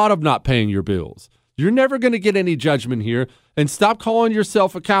the thought of not paying your bills. You're never going to get any judgment here. And stop calling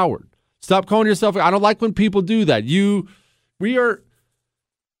yourself a coward. Stop calling yourself. I don't like when people do that.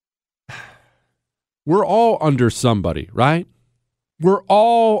 We're all under somebody, right? We're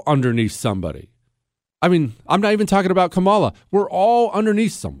all underneath somebody. I mean, I'm not even talking about Kamala. We're all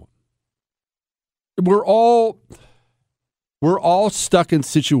underneath someone. We're all stuck in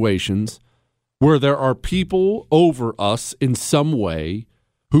situations where there are people over us in some way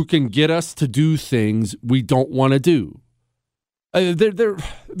who can get us to do things we don't want to do. There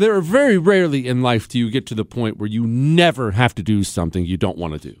are very rarely in life do you get to the point where you never have to do something you don't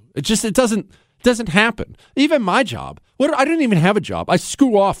want to do. It doesn't happen. Even my job. I didn't even have a job. I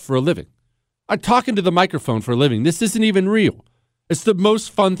screw off for a living. I'm talking to the microphone for a living. This isn't even real. It's the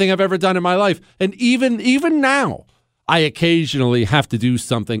most fun thing I've ever done in my life. And even now, I occasionally have to do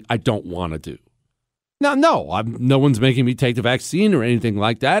something I don't want to do. Now, no one's making me take the vaccine or anything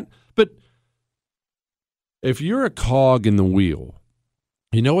like that. But if you're a cog in the wheel,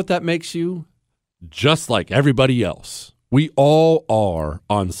 you know what that makes you? Just like everybody else. We all are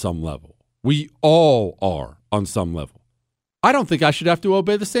on some level. We all are on some level. I don't think I should have to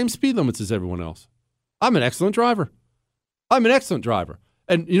obey the same speed limits as everyone else. I'm an excellent driver.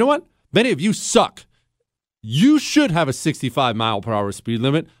 And you know what? Many of you suck. You should have a 65 mile per hour speed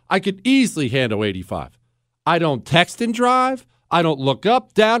limit. I could easily handle 85. I don't text and drive. I don't look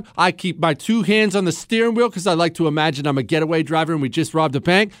up, down. I keep my 2 hands on the steering wheel because I like to imagine I'm a getaway driver and we just robbed a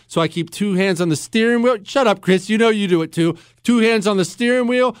bank. So I keep 2 hands on the steering wheel. Shut up, Chris. You know you do it too. 2 hands on the steering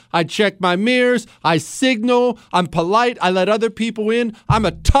wheel. I check my mirrors. I signal. I'm polite. I let other people in. I'm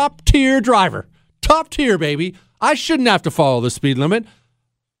a top tier driver. Top tier, baby. I shouldn't have to follow the speed limit.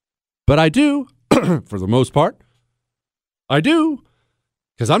 But I do, for the most part. I do,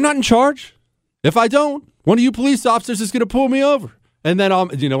 because I'm not in charge. If I don't, one of you police officers is going to pull me over. And then,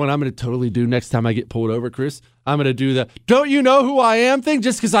 you know what I'm going to totally do next time I get pulled over, Chris? I'm going to do the, don't you know who I am thing?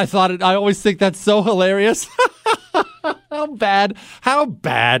 Just because I always think that's so hilarious. How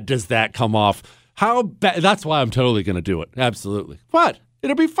bad does that come off? How bad? That's why I'm totally going to do it. Absolutely. What?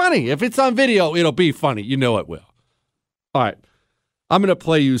 It'll be funny. If it's on video, it'll be funny. You know it will. All right. I'm going to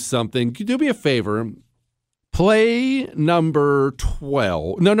play you something. Do me a favor. Play number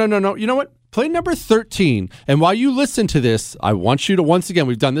 12. No. You know what? Play number 13. And while you listen to this, I want you to, once again,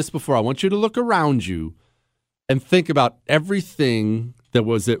 we've done this before, I want you to look around you and think about everything that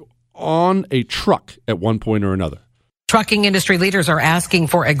was on a truck at one point or another. Trucking industry leaders are asking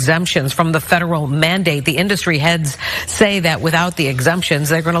for exemptions from the federal mandate. The industry heads say that without the exemptions,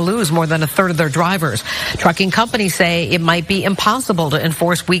 they're going to lose more than a third of their drivers. Trucking companies say it might be impossible to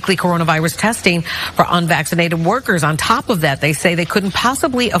enforce weekly coronavirus testing for unvaccinated workers. On top of that, they say they couldn't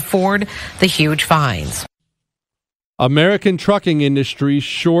possibly afford the huge fines. American trucking industry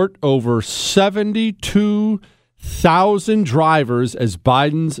short over 72,000 drivers as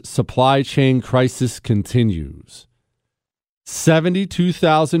Biden's supply chain crisis continues.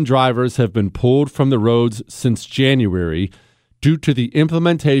 72,000 drivers have been pulled from the roads since January due to the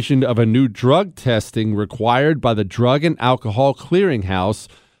implementation of a new drug testing required by the Drug and Alcohol Clearinghouse,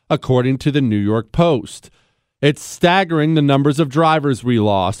 according to the New York Post. It's staggering the numbers of drivers we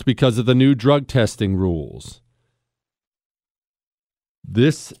lost because of the new drug testing rules.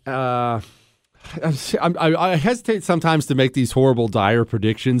 This, I hesitate sometimes to make these horrible, dire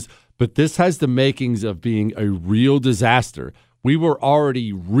predictions, but this has the makings of being a real disaster. We were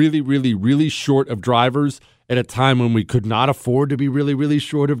already really, really, really short of drivers at a time when we could not afford to be really, really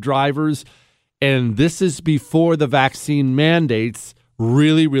short of drivers. And this is before the vaccine mandates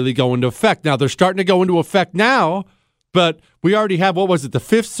really, really go into effect. Now, they're starting to go into effect now, but we already have, the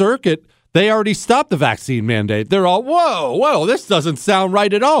Fifth Circuit. They already stopped the vaccine mandate. They're all, whoa, this doesn't sound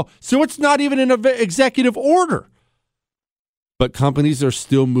right at all. So it's not even an executive order. But companies are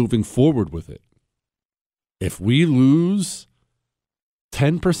still moving forward with it. If we lose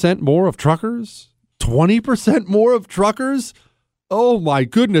 10% more of truckers, 20% more of truckers, oh my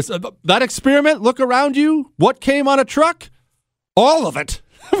goodness. That experiment, look around you. What came on a truck? All of it.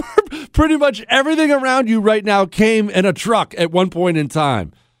 Pretty much everything around you right now came in a truck at one point in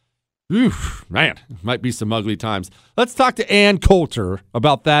time. Oof, man, might be some ugly times. Let's talk to Ann Coulter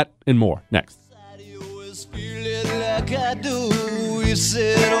about that and more next.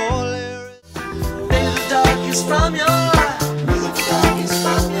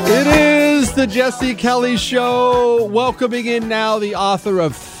 It is the Jesse Kelly Show. Welcoming in now the author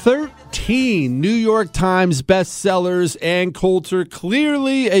of 13 New York Times bestsellers, Ann Coulter,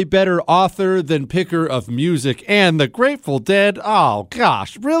 clearly a better author than picker of music, and the Grateful Dead. Oh,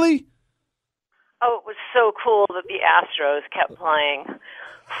 gosh, really? Oh, it was so cool that the Astros kept playing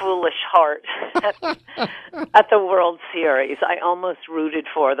Foolish Heart at the World Series. I almost rooted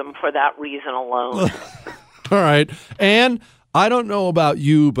for them for that reason alone. All right. And I don't know about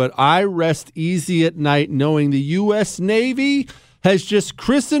you, but I rest easy at night knowing the U.S. Navy has just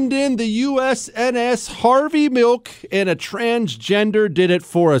christened in the USNS Harvey Milk, and a transgender did it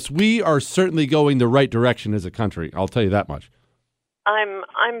for us. We are certainly going the right direction as a country. I'll tell you that much.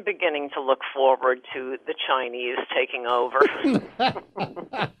 I'm beginning to look forward to the Chinese taking over.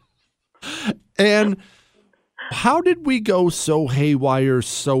 And how did we go so haywire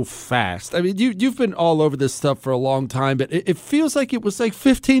so fast? I mean, you've been all over this stuff for a long time, but it feels like it was like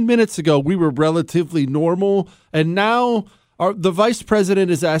 15 minutes ago we were relatively normal, and now the vice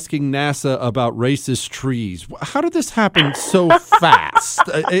president is asking NASA about racist trees. How did this happen so fast?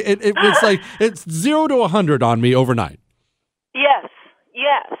 It was like it's 0 to 100 on me overnight.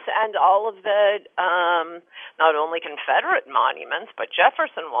 Yes, and all of the not only Confederate monuments, but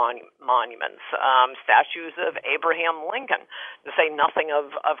Jefferson monuments, statues of Abraham Lincoln, to say nothing of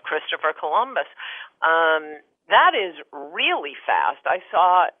Christopher Columbus. That is really fast. I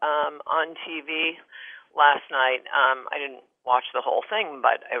saw on TV last night. I didn't watch the whole thing,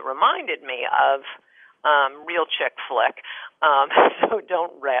 but it reminded me of real chick flick. So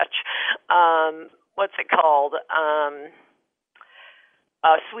don't retch. What's it called?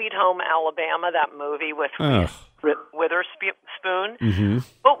 Sweet Home Alabama, that movie with Witherspoon. Mm-hmm.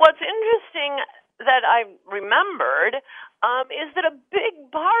 But what's interesting that I remembered is that a big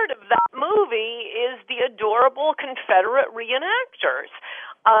part of that movie is the adorable Confederate reenactors.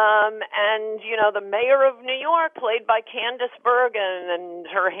 And, you know, the mayor of New York, played by Candice Bergen, and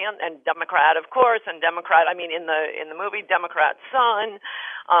and Democrat, of course, and Democrat, I mean, in the movie, Democrat's son,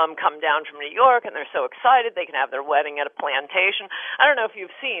 come down from New York, and they're so excited they can have their wedding at a plantation. I don't know if you've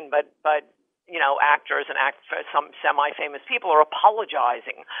seen, but you know, actors and some semi-famous people are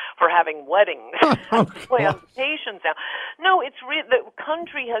apologizing for having weddings at plantations now. No, the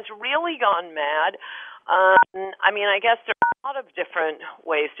country has really gone mad. I mean, I guess there are a lot of different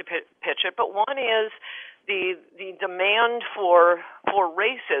ways to pitch it, but one is the demand for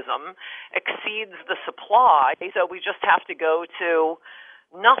racism exceeds the supply, so we just have to go to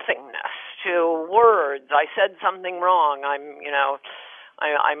nothingness, to words. I said something wrong. I'm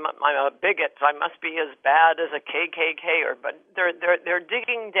a bigot. I must be as bad as a KKKer. But they're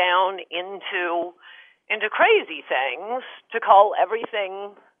digging down into crazy things to call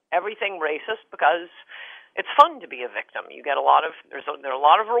everything racist because it's fun to be a victim. You get there are a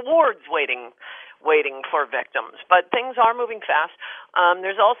lot of rewards waiting for victims. But things are moving fast.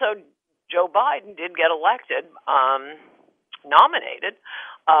 There's also Joe Biden did get elected, nominated.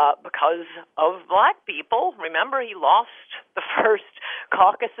 because of black people. Remember, he lost the first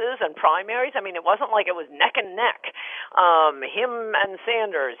caucuses and primaries. I mean, it wasn't like it was neck and neck. Him and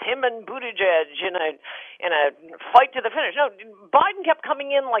Sanders, him and Buttigieg in a fight to the finish. No, Biden kept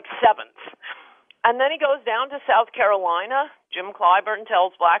coming in like seventh. And then he goes down to South Carolina. Jim Clyburn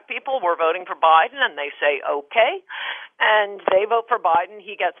tells black people, we're voting for Biden, and they say, okay. And they vote for Biden.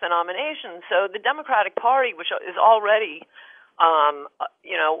 He gets the nomination. So the Democratic Party, which is already,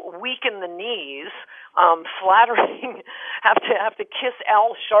 weak in the knees, flattering, have to kiss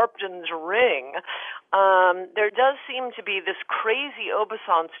Al Sharpton's ring. There does seem to be this crazy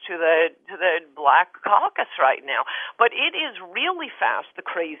obeisance to the Black Caucus right now, but it is really fast, the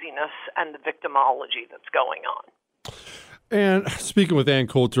craziness and the victimology that's going on. And speaking with Ann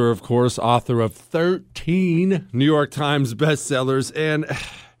Coulter, of course, author of 13 New York Times bestsellers, and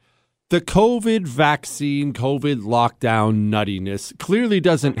the COVID vaccine, COVID lockdown nuttiness clearly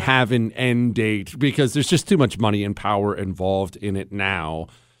doesn't have an end date because there's just too much money and power involved in it now.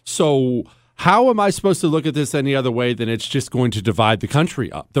 So how am I supposed to look at this any other way than it's just going to divide the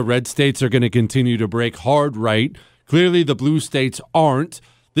country up? The red states are going to continue to break hard right. Clearly the blue states aren't.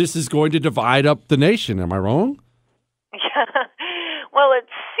 This is going to divide up the nation. Am I wrong? Well, it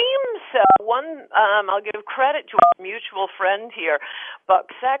seems so. I'll give credit to our mutual friend here, Buck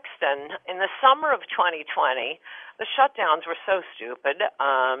Sexton. In the summer of 2020, the shutdowns were so stupid.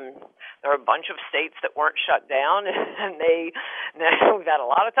 There were a bunch of states that weren't shut down, and we've had a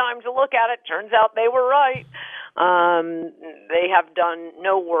lot of time to look at it. Turns out they were right. They have done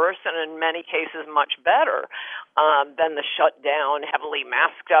no worse, and in many cases much better than the shut down, heavily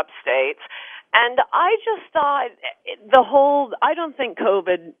masked up states. And I just thought I don't think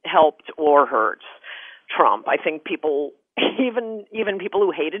COVID helped or hurt Trump. I think people, even people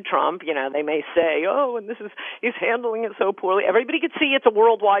who hated Trump, they may say, oh, and he's handling it so poorly. Everybody could see it's a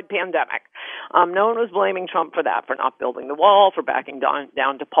worldwide pandemic. No one was blaming Trump for that, for not building the wall, for backing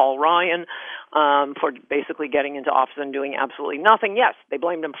down to Paul Ryan, for basically getting into office and doing absolutely nothing. Yes, they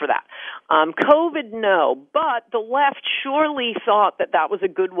blamed him for that. COVID, no, but the left surely thought that was a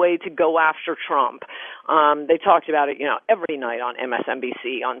good way to go after Trump. They talked about it, every night on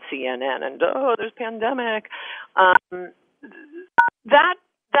MSNBC, on CNN, and there's pandemic.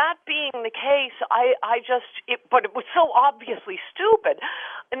 That being the case, but it was so obviously stupid.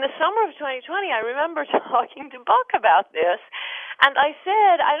 In the summer of 2020, I remember talking to Buck about this, and I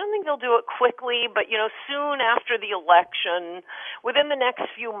said, I don't think they'll do it quickly, but, soon after the election, within the next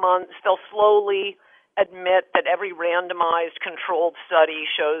few months, they'll slowly admit that every randomized controlled study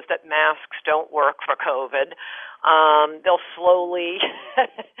shows that masks don't work for COVID. They'll slowly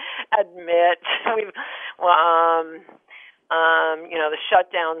admit the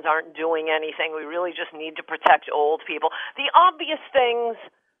shutdowns aren't doing anything. We really just need to protect old people. The obvious things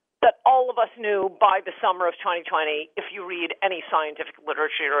that all of us knew by the summer of 2020, if you read any scientific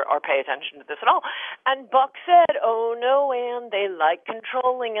literature or pay attention to this at all. And Buck said, oh, no, Ann, they like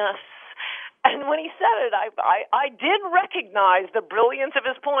controlling us. And when he said it, I did recognize the brilliance of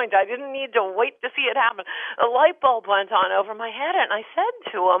his point. I didn't need to wait to see it happen. A light bulb went on over my head, and I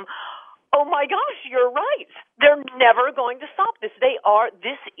said to him, oh my gosh, you're right. They're never going to stop this.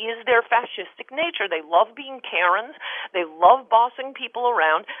 This is their fascistic nature. They love being Karens. They love bossing people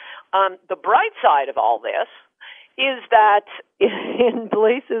around. The bright side of all this is that in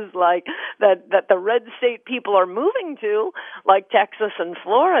places like that the red state people are moving to, like Texas and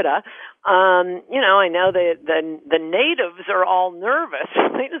Florida, I know the natives are all nervous.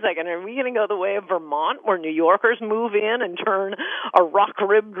 Wait a second, are we going to go the way of Vermont, where New Yorkers move in and turn a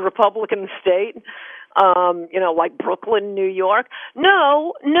rock-ribbed Republican state? Like Brooklyn, New York.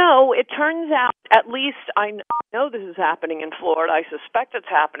 No, it turns out, at least I know this is happening in Florida, I suspect it's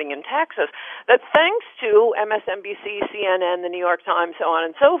happening in Texas, that thanks to MSNBC, CNN, the New York Times, so on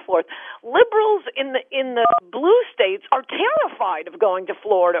and so forth, liberals in the blue states are terrified of going to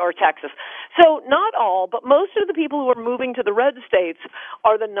Florida or Texas. So not all, but most of the people who are moving to the red states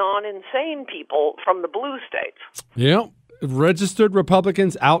are the non-insane people from the blue states. Yeah. Registered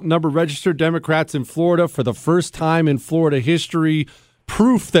Republicans outnumber registered Democrats in Florida for the first time in Florida history.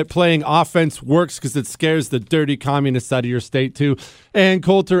 Proof that playing offense works because it scares the dirty communists out of your state, too. Ann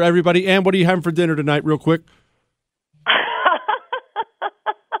Coulter, everybody. Ann, what are you having for dinner tonight, real quick?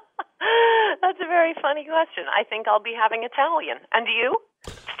 That's a very funny question. I think I'll be having Italian. And you?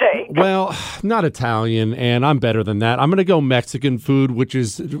 Steak? Well, not Italian, and I'm better than that. I'm going to go Mexican food, which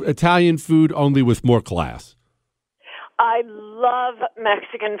is Italian food only with more class. I love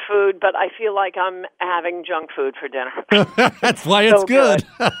Mexican food, but I feel like I'm having junk food for dinner. That's why it's so good.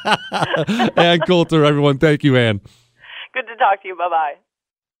 Ann Coulter, everyone. Thank you, Ann. Good to talk to you. Bye-bye.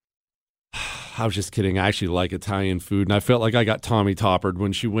 I was just kidding. I actually like Italian food, and I felt like I got Tommy toppered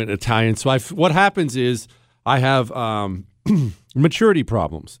when she went Italian. So what happens is I have maturity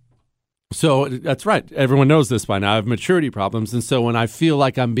problems. So that's right. Everyone knows this by now. I have maturity problems, and so when I feel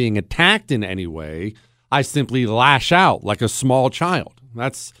like I'm being attacked in any way, I simply lash out like a small child.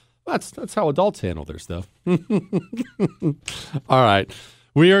 That's how adults handle their stuff. All right.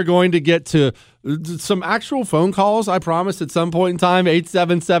 We are going to get to some actual phone calls, I promise, at some point in time.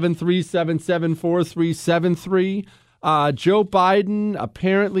 877-377-4373. Joe Biden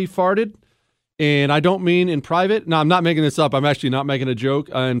apparently farted, and I don't mean in private. No, I'm not making this up. I'm actually not making a joke.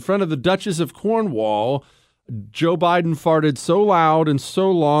 In front of the Duchess of Cornwall, Joe Biden farted so loud and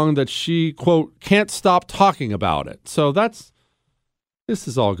so long that she, quote, can't stop talking about it. So this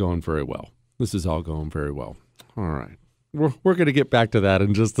is all going very well. This is all going very well. All right. We're going to get back to that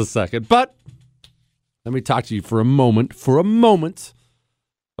in just a second. But let me talk to you for a moment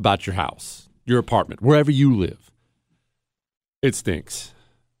about your house, your apartment, wherever you live. It stinks.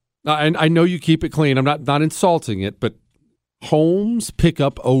 And I know you keep it clean. I'm not insulting it, but homes pick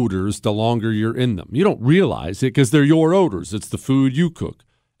up odors the longer you're in them. You don't realize it because they're your odors. It's the food you cook.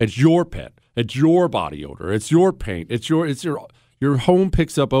 It's your pet. It's your body odor. It's your paint. It's your home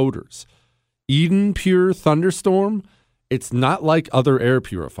picks up odors. Eden Pure Thunderstorm, it's not like other air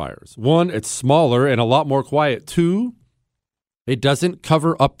purifiers. One, it's smaller and a lot more quiet. Two, it doesn't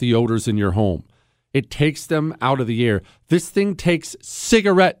cover up the odors in your home. It takes them out of the air. This thing takes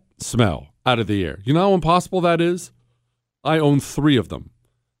cigarette smell out of the air. You know how impossible that is? I own 3 of them.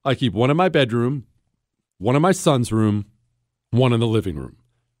 I keep one in my bedroom, one in my son's room, one in the living room.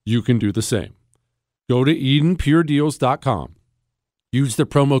 You can do the same. Go to EdenPureDeals.com. Use the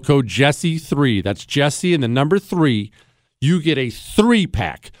promo code Jesse3. That's Jesse and the number 3. You get a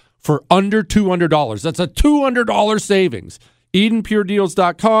 3-pack for under $200. That's a $200 savings.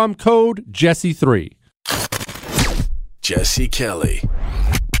 EdenPureDeals.com, code Jesse3. Jesse Kelly.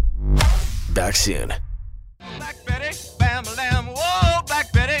 Back soon. Black Betty, bam-a-lam, whoa,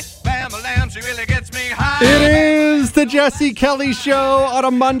 Black Betty, bam-a-lam, she really gets me high. It is the Jesse Kelly Show on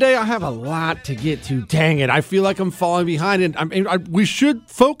a Monday. I have a lot to get to. Dang it. I feel like I'm falling behind. And we should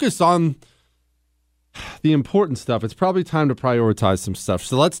focus on the important stuff. It's probably time to prioritize some stuff.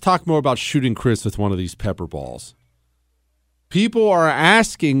 So let's talk more about shooting Chris with one of these pepper balls. People are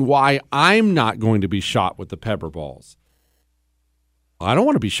asking why I'm not going to be shot with the pepper balls. I don't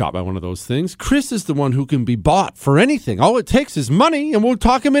want to be shot by one of those things. Chris is the one who can be bought for anything. All it takes is money, and we'll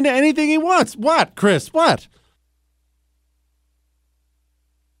talk him into anything he wants. What, Chris? What?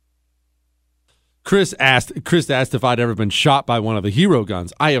 Chris asked if I'd ever been shot by one of the hero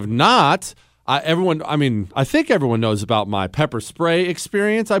guns. I have not. I think everyone knows about my pepper spray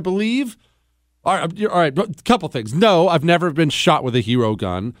experience, I believe. All right, a couple things. No, I've never been shot with a hero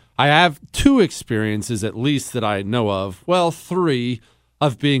gun. I have 2 experiences at least that I know of. Well, 3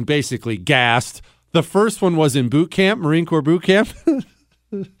 of being basically gassed. The first one was in boot camp, Marine Corps boot camp.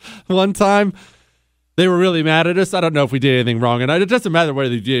 One time, they were really mad at us. I don't know if we did anything wrong, and it doesn't matter whether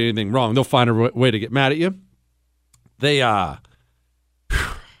they did anything wrong. They'll find a way to get mad at you. They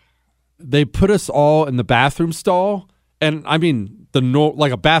put us all in the bathroom stall, and I mean,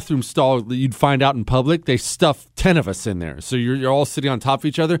 like a bathroom stall that you'd find out in public, they stuffed 10 of us in there. So you're all sitting on top of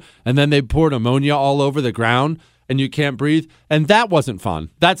each other, and then they poured ammonia all over the ground, and you can't breathe. And that wasn't fun.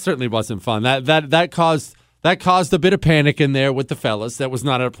 That certainly wasn't fun. That caused a bit of panic in there with the fellas. That was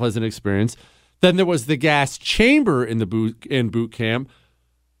not a pleasant experience. Then there was the gas chamber in boot camp,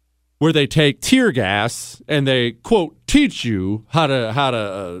 where they take tear gas and they, quote, teach you how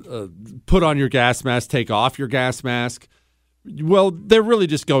to put on your gas mask, take off your gas mask. Well, they're really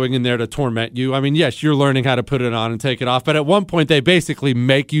just going in there to torment you. I mean, yes, you're learning how to put it on and take it off, but at one point they basically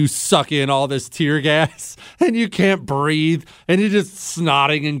make you suck in all this tear gas and you can't breathe and you're just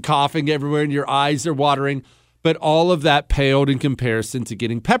snotting and coughing everywhere and your eyes are watering. But all of that paled in comparison to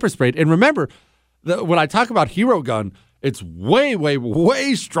getting pepper sprayed. And remember, when I talk about hero gun, it's way, way,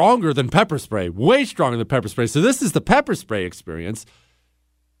 way stronger than pepper spray. Way stronger than pepper spray. So this is the pepper spray experience.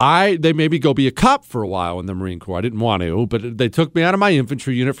 They made me go be a cop for a while in the Marine Corps. I didn't want to, but they took me out of my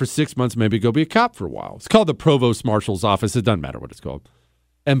infantry unit for 6 months, maybe go be a cop for a while. It's called the Provost Marshal's Office. It doesn't matter what it's called.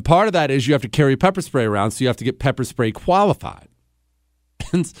 And part of that is you have to carry pepper spray around, so you have to get pepper spray qualified.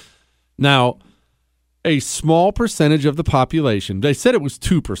 And now, a small percentage of the population, they said it was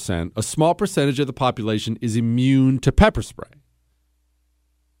 2%, a small percentage of the population is immune to pepper spray.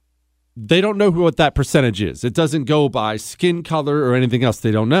 They don't know what that percentage is. It doesn't go by skin color or anything else. They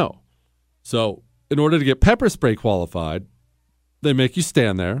don't know. So in order to get pepper spray qualified, they make you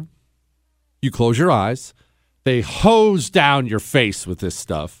stand there. You close your eyes. They hose down your face with this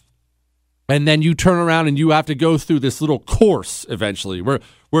stuff. And then you turn around and you have to go through this little course eventually where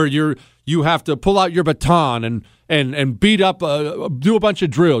you have to pull out your baton and beat up, do a bunch of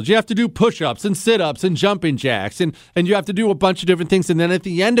drills. You have to do push-ups and sit-ups and jumping jacks, and you have to do a bunch of different things. And then at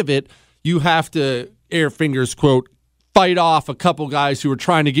the end of it, you have to, air fingers, quote, fight off a couple guys who are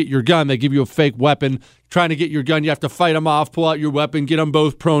trying to get your gun. They give you a fake weapon, trying to get your gun. You have to fight them off, pull out your weapon, get them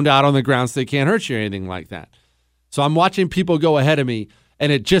both proned out on the ground so they can't hurt you or anything like that. So I'm watching people go ahead of me,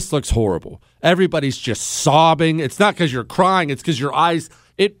 and it just looks horrible. Everybody's just sobbing. It's not because you're crying. It's because your eyes,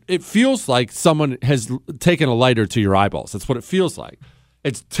 it feels like someone has taken a lighter to your eyeballs. That's what it feels like.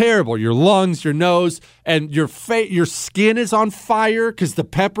 It's terrible. Your lungs, your nose, and your skin is on fire because the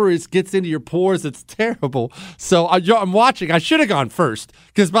pepper gets into your pores. It's terrible. So I'm watching. I should have gone first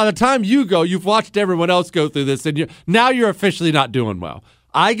because by the time you go, you've watched everyone else go through this, and now you're officially not doing well.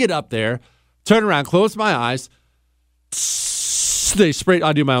 I get up there, turn around, close my eyes. They sprayed.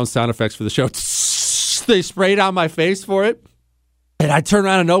 I do my own sound effects for the show. They sprayed on my face for it. And I turn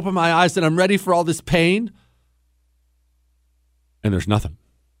around and open my eyes, and I'm ready for all this pain. And there's nothing.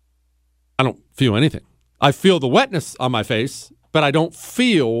 I don't feel anything. I feel the wetness on my face, but I don't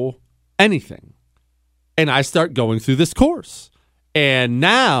feel anything. And I start going through this course. And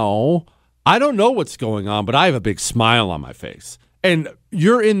now I don't know what's going on, but I have a big smile on my face. And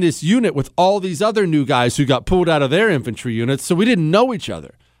you're in this unit with all these other new guys who got pulled out of their infantry units, so we didn't know each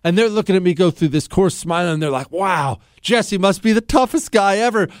other. And they're looking at me go through this course smiling, and they're like, wow, Jesse must be the toughest guy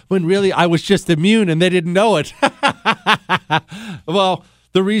ever, when really I was just immune and they didn't know it. Well,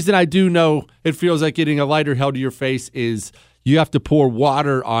 the reason I do know it feels like getting a lighter held to your face is you have to pour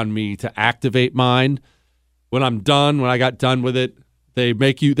water on me to activate mine. When I'm done, when I got done with it, they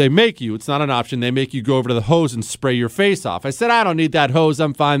make you, it's not an option, they make you go over to the hose and spray your face off. I said, I don't need that hose,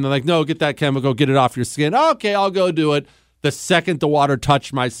 I'm fine. They're like, no, get that chemical, get it off your skin. Okay, I'll go do it. The second the water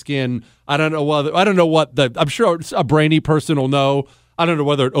touched my skin, I'm sure a brainy person will know. I don't know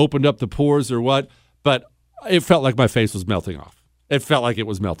whether it opened up the pores or what, but it felt like my face was melting off. It felt like it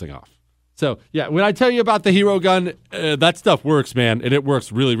was melting off. So, yeah, when I tell you about the Hero gun, that stuff works, man, and it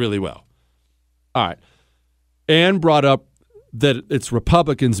works really, really well. All right. Ann brought up that it's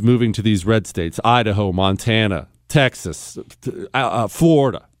Republicans moving to these red states, Idaho, Montana, Texas,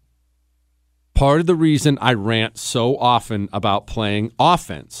 Florida. Part of the reason I rant so often about playing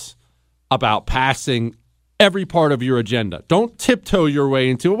offense, about passing every part of your agenda. Don't tiptoe your way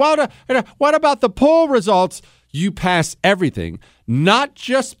into it. What about the poll results? You pass everything, not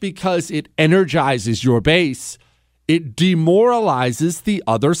just because it energizes your base, it demoralizes the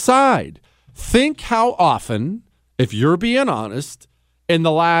other side. Think how often, if you're being honest, in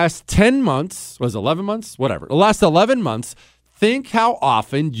the last 10 months, was it 11 months? Whatever. The last 11 months, think how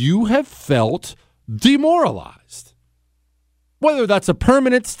often you have felt demoralized. Whether that's a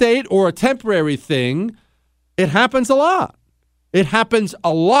permanent state or a temporary thing, it happens a lot. It happens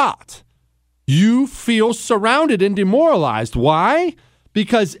a lot. You feel surrounded and demoralized. Why?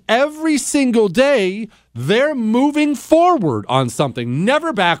 Because every single day, they're moving forward on something,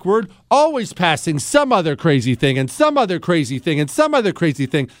 never backward, always passing some other crazy thing and some other crazy thing and some other crazy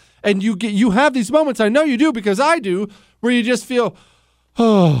thing. And you have these moments, I know you do because I do, where you just feel,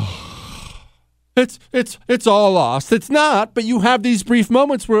 oh, it's all lost. It's not, but you have these brief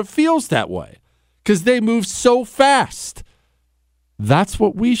moments where it feels that way because they move so fast. That's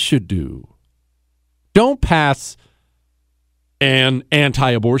what we should do. Don't pass an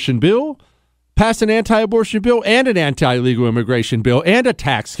anti-abortion bill. Pass an anti-abortion bill and an anti-illegal immigration bill and a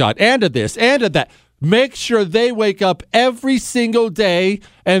tax cut and a this and a that. Make sure they wake up every single day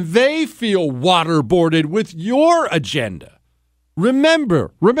and they feel waterboarded with your agenda.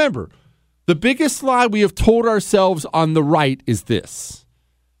 Remember, the biggest lie we have told ourselves on the right is this,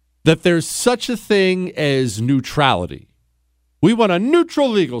 that there's such a thing as neutrality. We want a neutral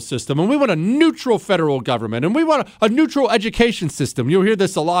legal system, and we want a neutral federal government, and we want a neutral education system. You'll hear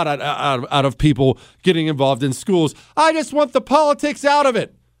this a lot out of people getting involved in schools. I just want the politics out of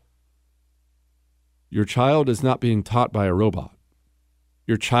it. Your child is not being taught by a robot.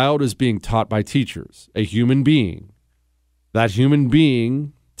 Your child is being taught by teachers, a human being. That human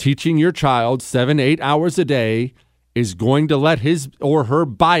being teaching your child 7-8 hours a day is going to let his or her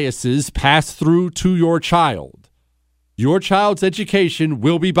biases pass through to your child. Your child's education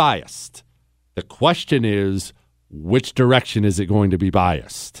will be biased. The question is, which direction is it going to be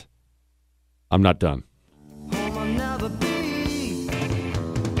biased? I'm not done.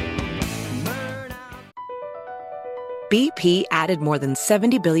 BP added more than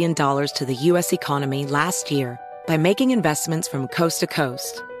 $70 billion to the U.S. economy last year by making investments from coast to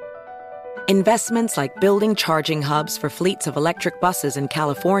coast. Investments like building charging hubs for fleets of electric buses in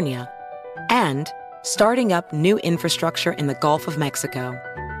California and starting up new infrastructure in the Gulf of Mexico.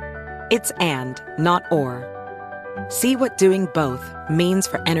 It's and, not or. See what doing both means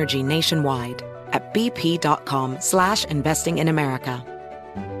for energy nationwide at bp.com/investing in America.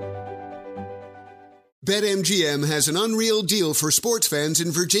 BetMGM has an unreal deal for sports fans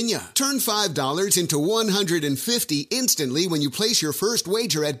in Virginia. Turn $5 into $150 instantly when you place your first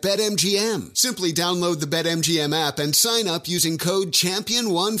wager at BetMGM. Simply download the BetMGM app and sign up using code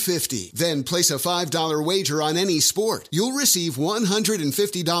CHAMPION150. Then place a $5 wager on any sport. You'll receive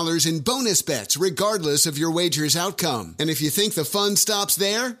 $150 in bonus bets regardless of your wager's outcome. And if you think the fun stops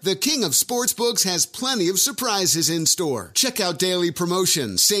there, the king of sportsbooks has plenty of surprises in store. Check out daily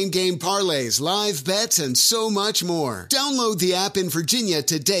promotions, same-game parlays, live bets, and so much more. Download the app in Virginia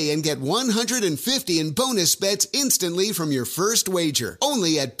today and get $150 in bonus bets instantly from your first wager.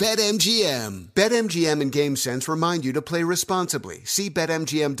 Only at BetMGM. BetMGM and GameSense remind you to play responsibly. See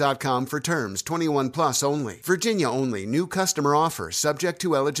BetMGM.com for terms. 21 plus only. Virginia only. New customer offer subject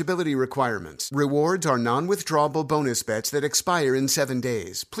to eligibility requirements. Rewards are non-withdrawable bonus bets that expire in 7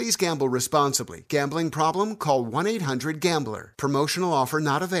 days. Please gamble responsibly. Gambling problem? Call 1-800-GAMBLER. Promotional offer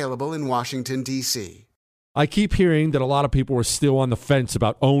not available in Washington, D.C. I keep hearing that a lot of people are still on the fence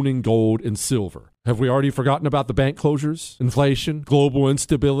about owning gold and silver. Have we already forgotten about the bank closures, inflation, global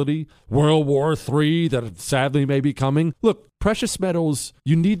instability, World War III that sadly may be coming? Look, precious metals,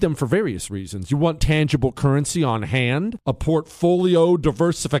 you need them for various reasons. You want tangible currency on hand, a portfolio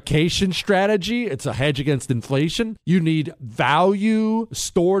diversification strategy. It's a hedge against inflation. You need value,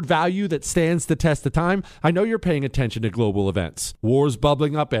 stored value that stands the test of time. I know you're paying attention to global events. Wars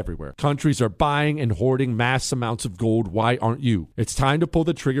bubbling up everywhere. Countries are buying and hoarding mass amounts of gold. Why aren't you? It's time to pull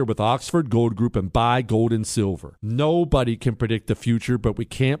the trigger with Oxford Gold Group and buy gold and silver. Nobody can predict the future, but we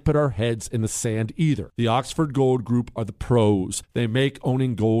can't put our heads in the sand either. The Oxford Gold Group are the pros. They make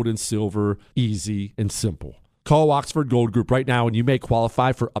owning gold and silver easy and simple. Call Oxford Gold Group right now and you may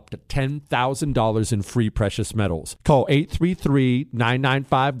qualify for up to $10,000 in free precious metals. Call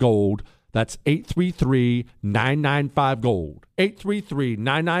 833-995-GOLD. That's 833-995-GOLD.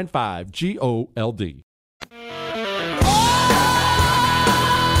 833-995-GOLD.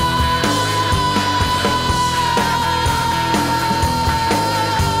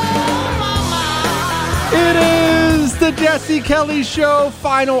 It is the Jesse Kelly Show,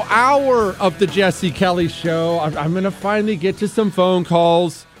 final hour of the Jesse Kelly Show. I'm going to finally get to some phone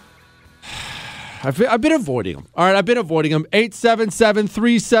calls. I've been avoiding them. All right, I've been avoiding them.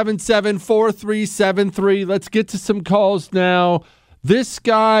 877-377-4373. Let's get to some calls now. This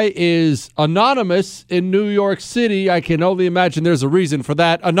guy is anonymous in New York City. I can only imagine there's a reason for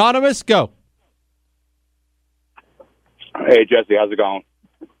that. Anonymous, go. Hey, Jesse, how's it going?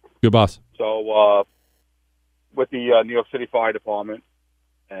 Good, boss. So, with the New York City Fire Department,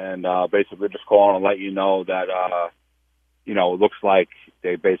 and basically just calling to let you know that, it looks like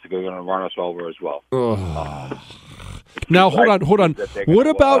they basically going to run us over as well. Now, hold on. What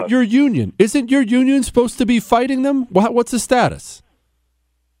about your union? Isn't your union supposed to be fighting them? What's the status?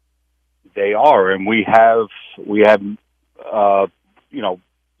 They are, and we have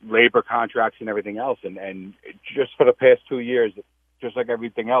labor contracts and everything else, and just for the past 2 years, just like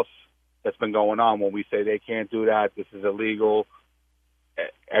everything else that's been going on, when we say they can't do that, this is illegal,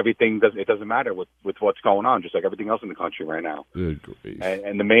 it doesn't matter with what's going on, just like everything else in the country right now. Good grief.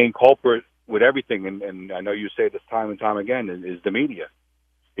 And the main culprit with everything, and I know you say this time and time again, is the media.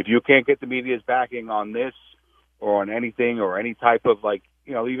 If you can't get the media's backing on this or on anything or any type of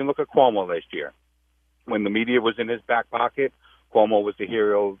even look at Cuomo last year. When the media was in his back pocket, Cuomo was the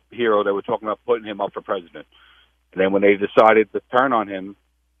hero they were talking about putting him up for president. And then when they decided to turn on him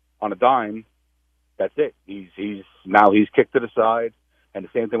on a dime, that's it. He's kicked to the side. And the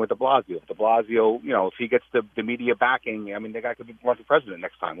same thing with de Blasio. De Blasio, if he gets the media backing, the guy could run for president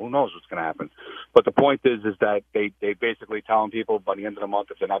next time. Who knows what's going to happen? But the point is that they basically telling people by the end of the month,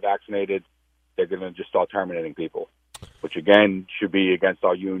 if they're not vaccinated, they're going to just start terminating people, which again should be against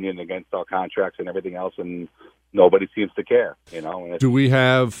our union, against our contracts and everything else. And nobody seems to care, Do we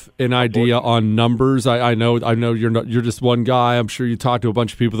have an idea on numbers? I know you're just one guy. I'm sure you talked to a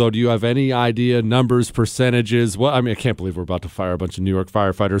bunch of people, though. Do you have any idea, numbers, percentages? Well, I can't believe we're about to fire a bunch of New York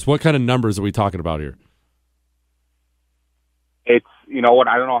firefighters. What kind of numbers are we talking about here? It's, I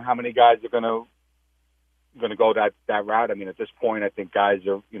don't know how many guys are going to go that route. At this point, I think guys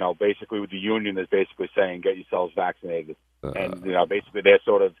are, basically with the union is basically saying, get yourselves vaccinated. And, basically they're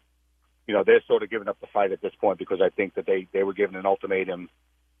sort of giving up the fight at this point because I think that they were given an ultimatum.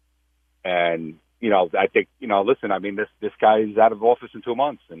 And, I think, listen, this guy is out of office in 2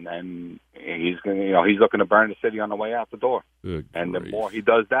 months and he's going he's looking to burn the city on the way out the door. Good and grief. The more he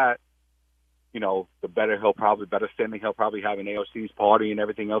does that, the better standing he'll probably have in AOC's party and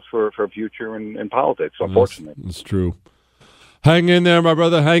everything else for future in politics, unfortunately. That's true. Hang in there, my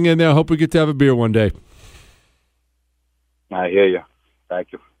brother. Hang in there. Hope we get to have a beer one day. I hear you.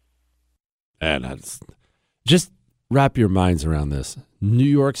 Thank you. And just wrap your minds around this. New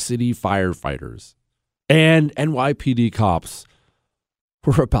York City firefighters and NYPD cops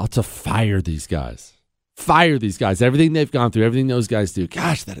were about to fire these guys. Fire these guys. Everything they've gone through, everything those guys do.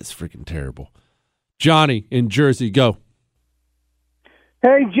 Gosh, that is freaking terrible. Johnny in Jersey, go.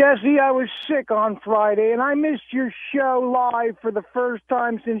 Hey, Jesse, I was sick on Friday, and I missed your show live for the first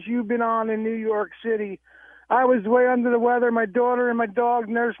time since you've been on in New York City. I was way under the weather. My daughter and my dog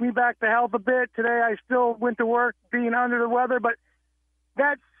nursed me back to health a bit. Today I still went to work being under the weather, but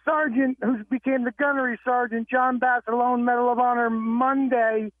that sergeant who became the gunnery sergeant, John Basilone Medal of Honor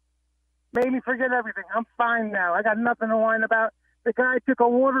Monday, made me forget everything. I'm fine now. I got nothing to whine about. The guy took a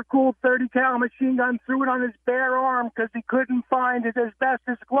water-cooled 30-cal machine gun, threw it on his bare arm because he couldn't find his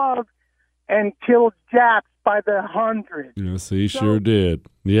asbestos glove, and killed Japs by the hundreds. Yes, he sure did.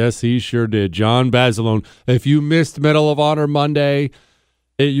 Yes, he sure did. John Basilone. If you missed Medal of Honor Monday,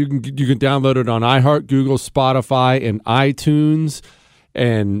 you can download it on iHeart, Google, Spotify, and iTunes.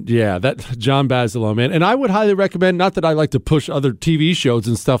 And yeah, that John Basilone, man. And I would highly recommend, not that I like to push other TV shows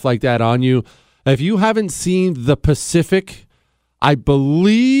and stuff like that on you. If you haven't seen The Pacific, I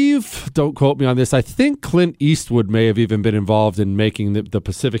believe, don't quote me on this, I think Clint Eastwood may have even been involved in making the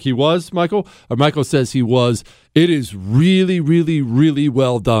Pacific. He was, Michael? Or Michael says he was. It is really, really, really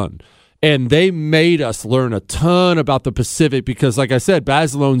well done. And they made us learn a ton about the Pacific because, like I said,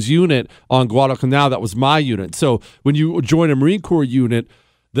 Basilone's unit on Guadalcanal, that was my unit. So when you join a Marine Corps unit,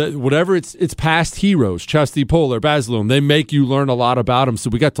 whatever it's past heroes, Chesty Puller, Basilone, they make you learn a lot about them. So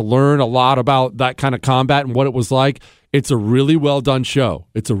we got to learn a lot about that kind of combat and what it was like. It's a really well done show.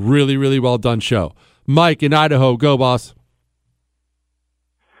 It's a really, really well done show. Mike in Idaho, go, boss.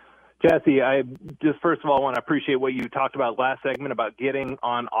 Jesse, I just first of all want to appreciate what you talked about last segment about getting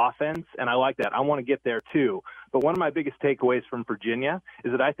on offense, and I like that. I want to get there too. But one of my biggest takeaways from Virginia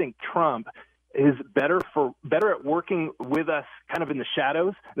is that I think Trump is better at working with us kind of in the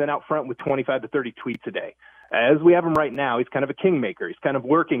shadows than out front with 25 to 30 tweets a day. As we have him right now, he's kind of a kingmaker. He's kind of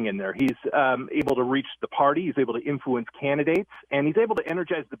lurking in there. He's able to reach the party. He's able to influence candidates, and he's able to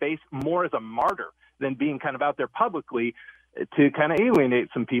energize the base more as a martyr than being kind of out there publicly to kind of alienate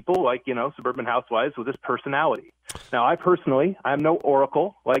some people like, suburban housewives with his personality. Now, I'm no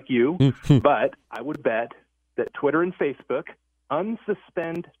oracle like you, but I would bet that Twitter and Facebook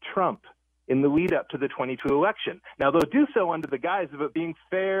unsuspend Trump in the lead up to the 2022 election. Now, they'll do so under the guise of it being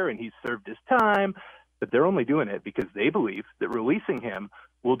fair and he's served his time, but they're only doing it because they believe that releasing him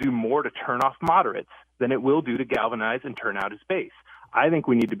will do more to turn off moderates than it will do to galvanize and turn out his base. I think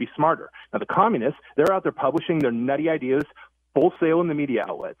we need to be smarter. Now, the communists, they're out there publishing their nutty ideas full sale in the media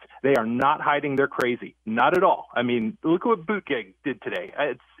outlets. They are not hiding their crazy. Not at all. I mean, look what Buttigieg did today.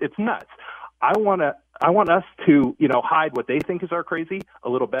 It's nuts. I want us to, hide what they think is our crazy a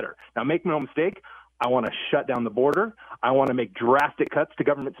little better. Now, make no mistake, I want to shut down the border. I want to make drastic cuts to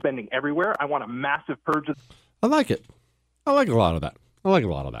government spending everywhere. I want a massive purge. I like it. I like a lot of that.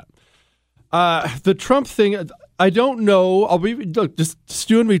 The Trump thing, I don't know. Just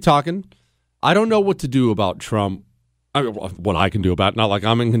Stu and me talking. I don't know what to do about Trump. What I can do about it. Not like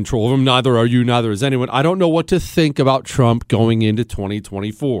I'm in control of him. Neither are you. Neither is anyone. I don't know what to think about Trump going into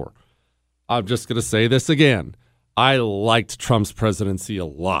 2024. I'm just going to say this again. I liked Trump's presidency a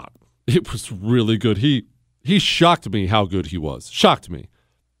lot. It was really good. He shocked me how good he was. Shocked me.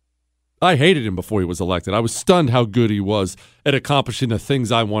 I hated him before he was elected. I was stunned how good he was at accomplishing the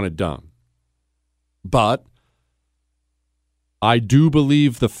things I wanted done. But I do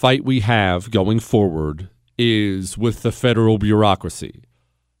believe the fight we have going forward is with the federal bureaucracy.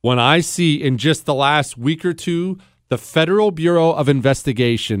 When I see in just the last week or two, the Federal Bureau of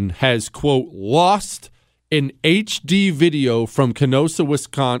Investigation has, quote, lost an HD video from Kenosha,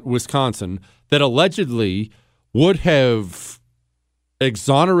 Wisconsin that allegedly would have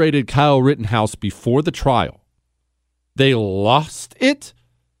exonerated Kyle Rittenhouse before the trial. They lost it,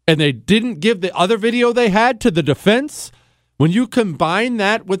 and they didn't give the other video they had to the defense. When you combine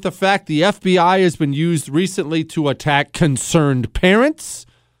that with the fact the FBI has been used recently to attack concerned parents,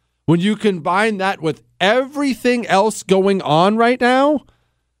 when you combine that with everything else going on right now,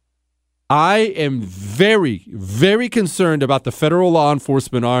 I am very, very concerned about the federal law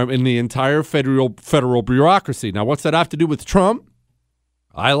enforcement arm and the entire federal bureaucracy. Now, what's that have to do with Trump?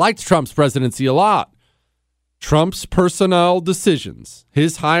 I liked Trump's presidency a lot. Trump's personnel decisions,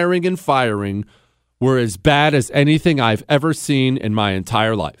 his hiring and firing, were as bad as anything I've ever seen in my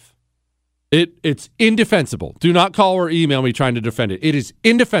entire life. It's indefensible. Do not call or email me trying to defend it. It is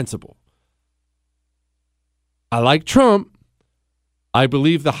indefensible. I like Trump. I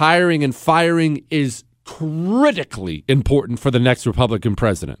believe the hiring and firing is critically important for the next Republican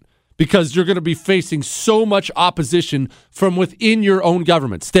president because you're going to be facing so much opposition from within your own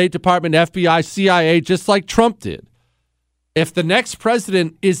government, State Department, FBI, CIA, just like Trump did. If the next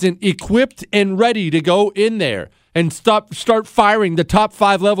president isn't equipped and ready to go in there and start firing the top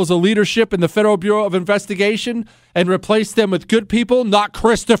 5 levels of leadership in the Federal Bureau of Investigation and replace them with good people, not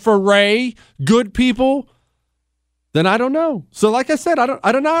Christopher Wray, good people, then I don't know. So like I said, I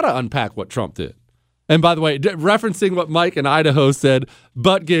don't know how to unpack what Trump did. And by the way, referencing what Mike in Idaho said,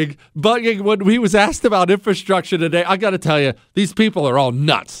 Buttigieg, when he was asked about infrastructure today, I got to tell you, these people are all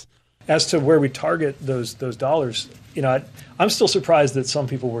nuts. As to where we target those dollars, I'm still surprised that some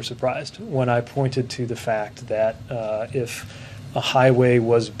people were surprised when I pointed to the fact that if a highway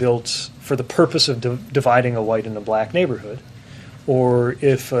was built for the purpose of dividing a white and a black neighborhood, or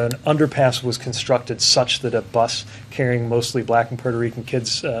if an underpass was constructed such that a bus carrying mostly black and Puerto Rican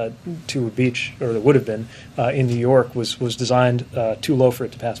kids to a beach, or that would have been in New York, was designed too low for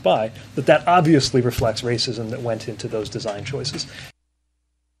it to pass by, that obviously reflects racism that went into those design choices.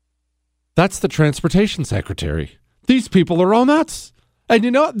 That's the transportation secretary. These people are all nuts. And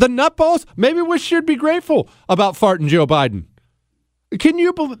you know what? The nutballs, maybe we should be grateful about farting Joe Biden. Can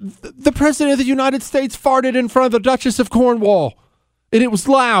you believe the president of the United States farted in front of the Duchess of Cornwall? And it was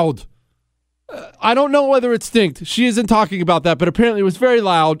loud. I don't know whether it stinked. She isn't talking about that, but apparently it was very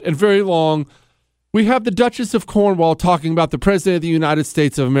loud and very long. We have the Duchess of Cornwall talking about the president of the United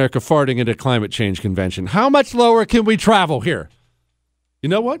States of America farting at a climate change convention. How much lower can we travel here? You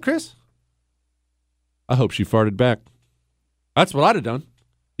know what, Chris? I hope she farted back. That's what I'd have done.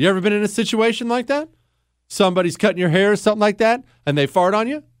 You ever been in a situation like that? Somebody's cutting your hair or something like that, and they fart on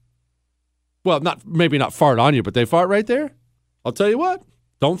you? Well, maybe not fart on you, but they fart right there? I'll tell you what.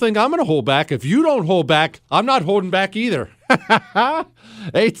 Don't think I'm going to hold back. If you don't hold back, I'm not holding back either.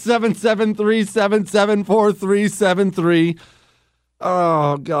 877-377-4373.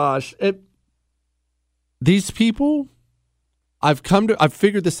 Oh, gosh. These people, I've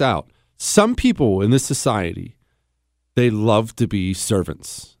figured this out. Some people in this society, they love to be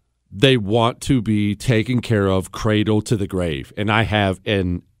servants. They want to be taken care of cradle to the grave. And I have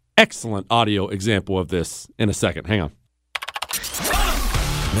an excellent audio example of this in a second. Hang on.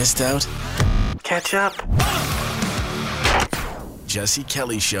 Missed out? Catch up.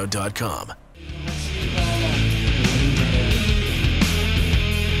 JesseKellyShow.com.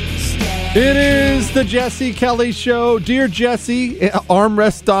 It is the Jesse Kelly Show. Dear Jesse,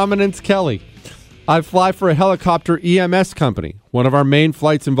 Armrest Dominance Kelly. I fly for a helicopter EMS company. One of our main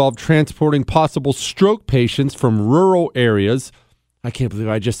flights involved transporting possible stroke patients from rural areas. I can't believe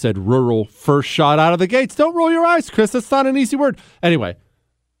I just said rural first shot out of the gates. Don't roll your eyes, Chris. That's not an easy word. Anyway,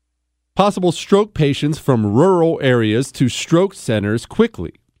 possible stroke patients from rural areas to stroke centers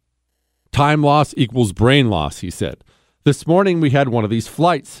quickly. Time loss equals brain loss, he said. This morning we had one of these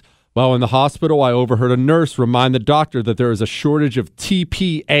flights. While in the hospital, I overheard a nurse remind the doctor that there is a shortage of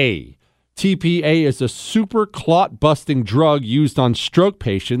TPA. TPA is a super clot-busting drug used on stroke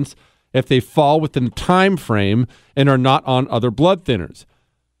patients if they fall within the time frame and are not on other blood thinners.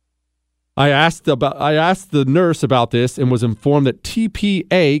 I asked the nurse about this and was informed that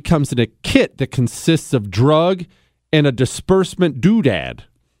TPA comes in a kit that consists of drug and a disbursement doodad.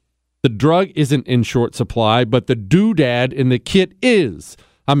 The drug isn't in short supply, but the doodad in the kit is.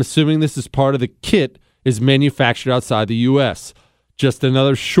 I'm assuming this is part of the kit is manufactured outside the U.S. Just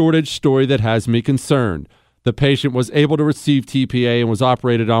another shortage story that has me concerned. The patient was able to receive TPA and was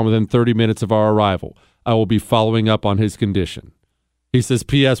operated on within 30 minutes of our arrival. I will be following up on his condition. He says,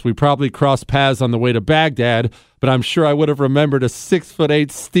 P.S. We probably crossed paths on the way to Baghdad, but I'm sure I would have remembered a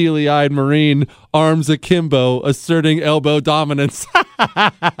 6'8", steely-eyed Marine, arms akimbo, asserting elbow dominance.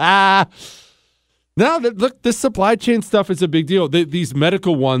 Now, look, this supply chain stuff is a big deal. These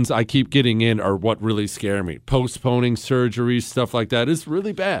medical ones I keep getting in are what really scare me. Postponing surgeries, stuff like that is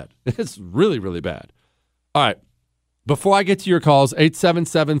really bad. It's really, really bad. All right. Before I get to your calls,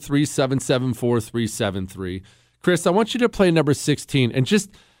 877-377-4373. Chris, I want you to play number 16. And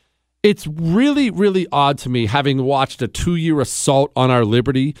just, it's really, really odd to me, having watched a 2-year assault on our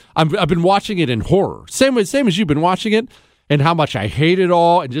liberty. I've been watching it in horror. Same as you've been watching it. And how much I hate it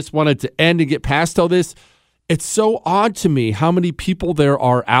all and just wanted to end and get past all this. It's so odd to me how many people there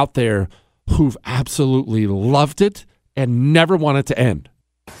are out there who've absolutely loved it and never want it to end.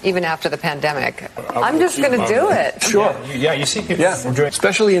 Even after the pandemic. I'm just going to do it. Sure. Yeah, you see people. Yeah,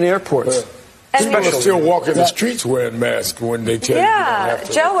 especially in airports. People are still walking the streets wearing masks when they tell you don't have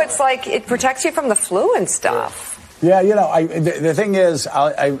to. Joe, it's like it protects you from the flu and stuff. Yeah, the thing is,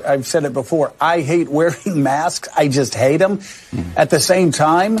 I've said it before, I hate wearing masks. I just hate them. At the same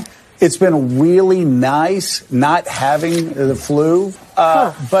time, it's been really nice not having the flu.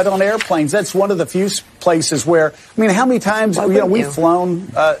 But on airplanes, that's one of the few places where, how many times, we've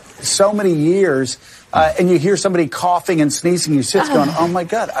flown so many years, and you hear somebody coughing and sneezing, you sit going, oh my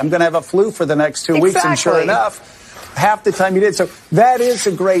God, I'm going to have a flu for the next 2 weeks. And sure enough, half the time you did. So that is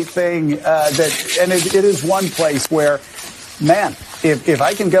a great thing, and it is one place where, man, if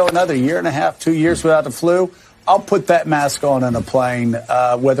I can go another year and a half, 2 years without the flu, I'll put that mask on a plane,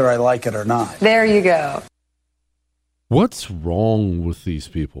 whether I like it or not. There you go. What's wrong with these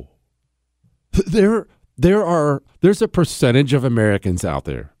people? There's a percentage of Americans out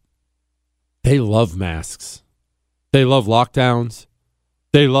there. They love masks. They love lockdowns.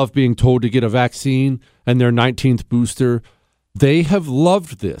 They love being told to get a vaccine and their 19th booster. They have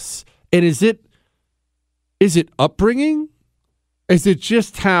loved this. And is it upbringing? Is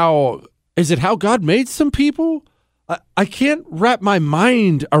it how God made some people? I can't wrap my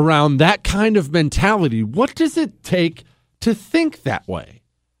mind around that kind of mentality. What does it take to think that way?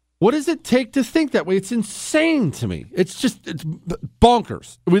 What does it take to think that way? It's insane to me. It's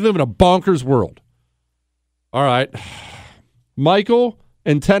bonkers. We live in a bonkers world. All right. Michael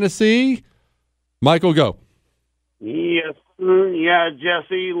in Tennessee. Michael, go. Yes, sir. Yeah,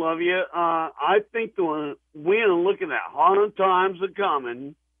 Jesse, love you. I think we are looking at hard times are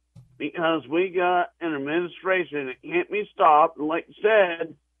coming because we got an administration that can't be stopped. And like you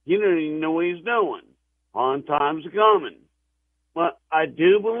said, he don't even know what he's doing. Hard times are coming. But I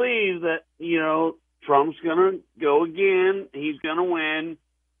do believe that, Trump's going to go again. He's going to win.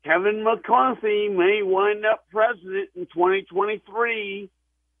 Kevin McCarthy may wind up president in 2023.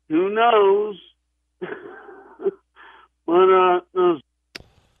 Who knows? But, I don't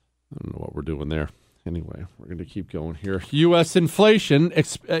know what we're doing there. Anyway, we're going to keep going here. U.S. inflation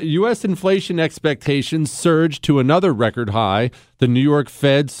expectations surged to another record high, the New York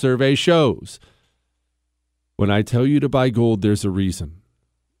Fed survey shows. When I tell you to buy gold, there's a reason.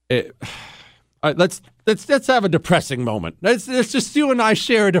 All right, let's have a depressing moment. Let's just you and I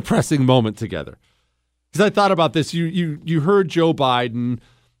share a depressing moment together. Because I thought about this. You heard Joe Biden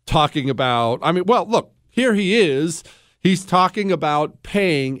talking about. Look, here he is. He's talking about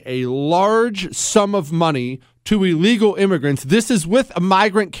paying a large sum of money to illegal immigrants. This is with a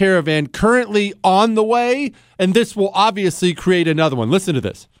migrant caravan currently on the way, and this will obviously create another one. Listen to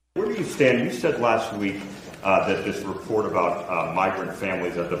this. Where do you stand? You said last week that this report about migrant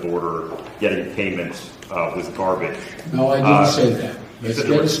families at the border getting payments was garbage. No, I didn't say that. Let's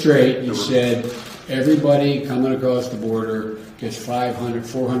get it straight. You said everybody coming across the border gets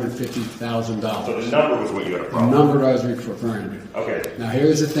 $450,000. So the number was what you had a problem with? The number I was referring to. Okay. Now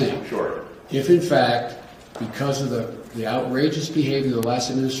here's the thing. Sure. If in fact, because of the outrageous behavior of the last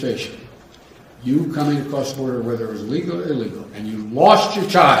administration, you coming across the border, whether it was legal or illegal, and you lost your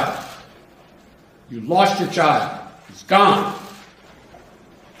child, it's gone,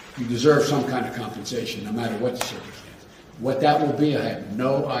 you deserve some kind of compensation, no matter what the circumstance. What that will be, I have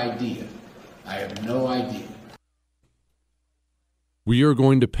no idea. We are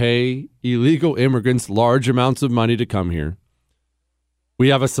going to pay illegal immigrants large amounts of money to come here. We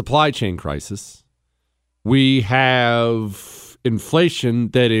have a supply chain crisis. We have inflation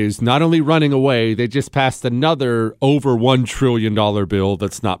that is not only running away, they just passed another over $1 trillion bill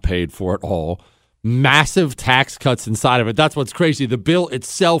that's not paid for at all. Massive tax cuts inside of it. That's what's crazy. The bill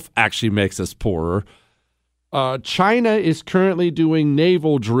itself actually makes us poorer. China is currently doing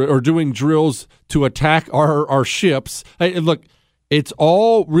doing drills to attack our ships. Hey, look, it's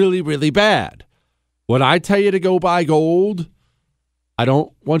all really, really bad. When I tell you to go buy gold, I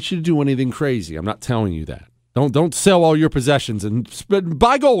don't want you to do anything crazy. I'm not telling you that. Don't sell all your possessions and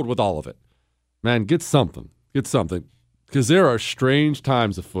buy gold with all of it. Man, get something. Because there are strange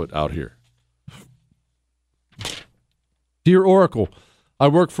times afoot out here. Dear Oracle, I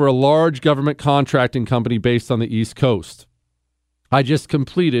work for a large government contracting company based on the East Coast. I just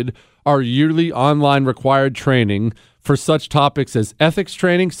completed our yearly online required training for such topics as ethics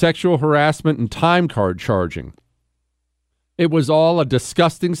training, sexual harassment, and time card charging. It was all a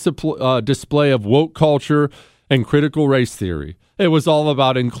disgusting display of woke culture and critical race theory. It was all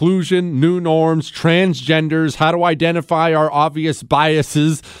about inclusion, new norms, transgenders, how to identify our obvious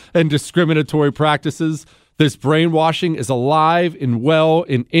biases and discriminatory practices. This brainwashing is alive and well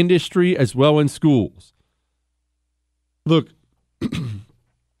in industry as well in schools. Look,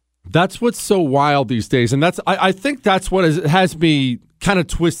 that's what's so wild these days. And I think that's what has me kind of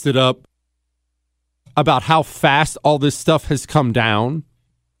twisted up about how fast all this stuff has come down.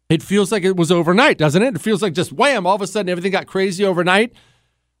 It feels like it was overnight, doesn't it? It feels like just wham, all of a sudden everything got crazy overnight.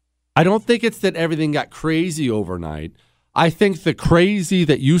 I don't think it's that everything got crazy overnight. I think the crazy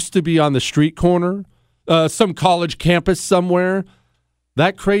that used to be on the street corner, some college campus somewhere,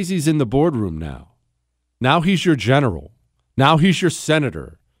 that crazy's in the boardroom now. Now he's your general. Now he's your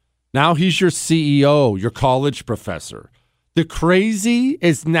senator. Now he's your CEO, your college professor. The crazy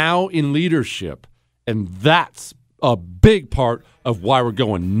is now in leadership, and that's a big part of why we're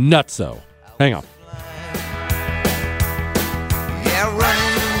going nutso. Hang on. Yeah,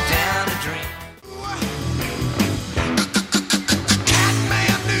 running down a dream.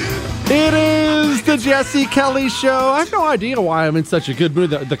 It is the Jesse Kelly Show. I have no idea why I'm in such a good mood.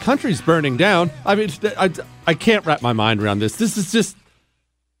 The country's burning down. I mean, I can't wrap my mind around this. This is just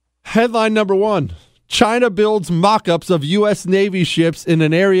headline number one. China builds mock-ups of U.S. Navy ships in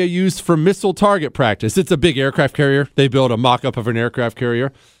an area used for missile target practice. It's a big aircraft carrier. They build a mock-up of an aircraft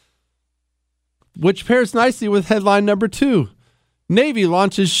carrier, which pairs nicely with headline number two. Navy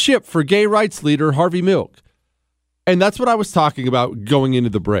launches ship for gay rights leader Harvey Milk. And that's what I was talking about going into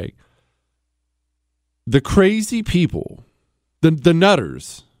the break. The crazy people, the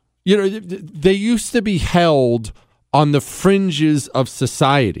nutters, you know, they used to be held on the fringes of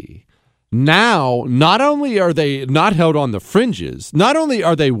society. Now, not only are they not held on the fringes, not only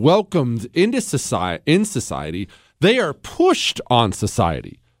are they welcomed into society, they are pushed on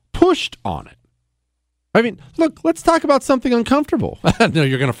society, pushed on it. I mean, look, let's talk about something uncomfortable. No,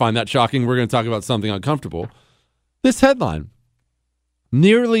 you're going to find that shocking. We're going to talk about something uncomfortable. This headline,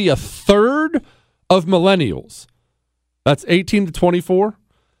 nearly a third of millennials, that's 18 to 24,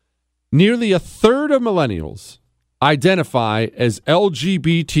 nearly a third of millennials identify as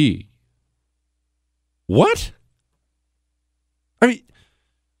LGBT. What? I mean,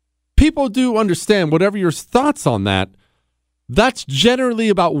 people do understand, whatever your thoughts on that, that's generally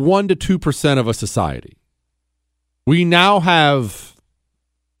about 1% to 2% of a society. We now have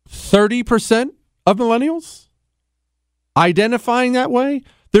 30% of millennials identifying that way.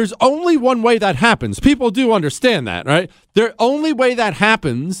 There's only one way that happens. People do understand that, right? The only way that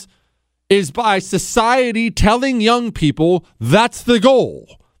happens is by society telling young people that's the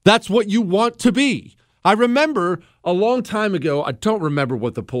goal. That's what you want to be. I remember a long time ago, I don't remember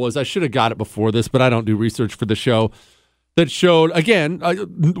what the poll is. I should have got it before this, but I don't do research for the show. That showed, again,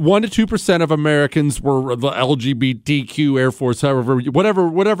 1% to 2% of Americans were the LGBTQ, Air Force, however,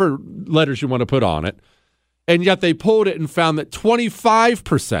 whatever letters you want to put on it. And yet they polled it and found that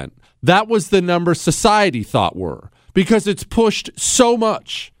 25%, that was the number society thought were, because it's pushed so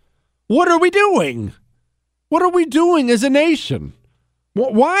much. What are we doing? What are we doing as a nation?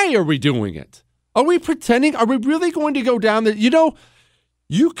 Why are we doing it? Are we pretending? Are we really going to go down the,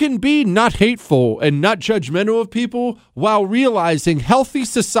 you can be not hateful and not judgmental of people while realizing healthy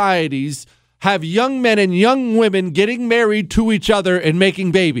societies have young men and young women getting married to each other and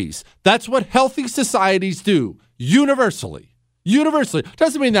making babies. That's what healthy societies do, universally. Universally.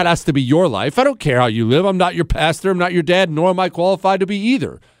 Doesn't mean that has to be your life. I don't care how you live. I'm not your pastor. I'm not your dad, nor am I qualified to be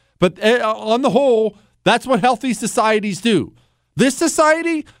either. But on the whole, that's what healthy societies do. This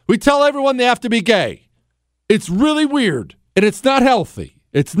society, we tell everyone they have to be gay. It's really weird, and it's not healthy.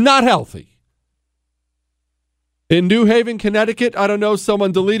 It's not healthy. In New Haven, Connecticut, I don't know,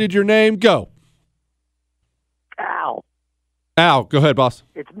 someone deleted your name. Go. Al, go ahead, boss.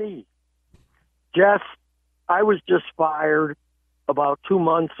 it's me. Jess, I was just fired about 2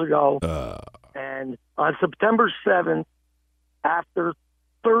 months ago. And on September 7th, after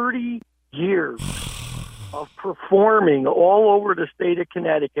 30 years of performing all over the state of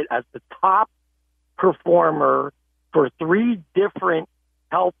Connecticut as the top performer for 3 different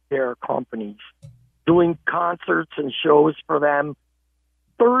healthcare companies, doing concerts and shows for them,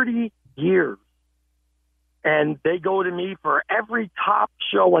 30 years. And they go to me for every top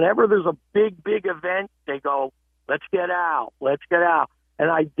show. Whenever there's a big event, they go, let's get out.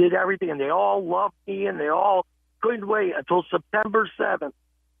 And I did everything, and they all loved me, and they all couldn't wait until September 7th.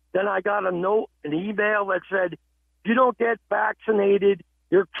 Then I got an email that said, if you don't get vaccinated,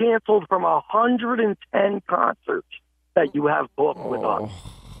 you're canceled from 110 concerts that you have booked with us.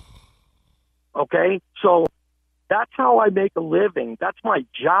 Okay? So that's how I make a living. That's my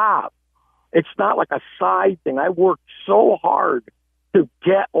job. It's not like a side thing. I worked so hard to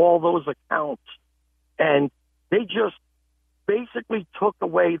get all those accounts. And they just basically took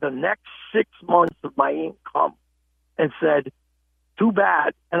away the next 6 months of my income and said, too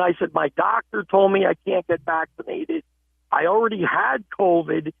bad. And I said, my doctor told me I can't get vaccinated. I already had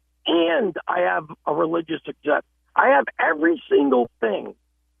COVID, and I have a religious exemption. I have every single thing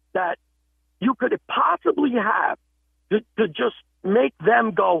that you could possibly have to just make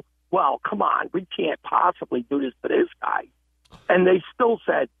them go, well, come on, we can't possibly do this to this guy. And they still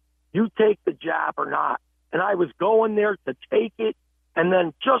said, you take the jab or not. And I was going there to take it. And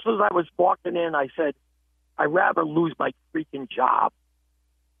then just as I was walking in, I said, I'd rather lose my freaking job.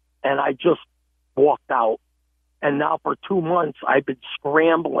 And I just walked out. And now for 2 months, I've been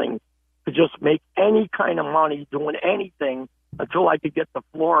scrambling to just make any kind of money doing anything until I could get to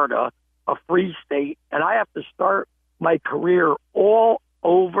Florida, a free state. And I have to start my career all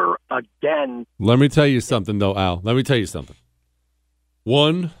over again. Let me tell you something, though, Al. Let me tell you something.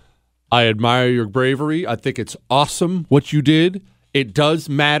 One, I admire your bravery. I think it's awesome what you did. It does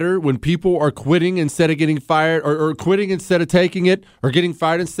matter when people are quitting instead of getting fired, or quitting instead of taking it, or getting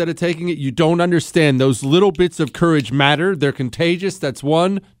fired instead of taking it. You don't understand. Those little bits of courage matter. They're contagious. That's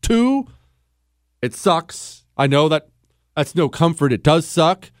one. Two, it sucks. I know that's no comfort. It does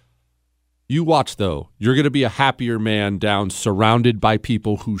suck. You watch, though. You're going to be a happier man down surrounded by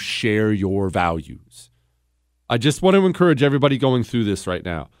people who share your values. I just want to encourage everybody going through this right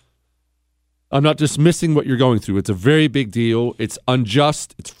now. I'm not dismissing what you're going through. It's a very big deal. It's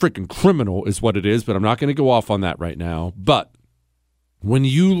unjust. It's freaking criminal is what it is, but I'm not going to go off on that right now. But when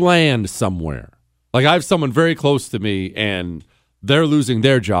you land somewhere, like I have someone very close to me, and they're losing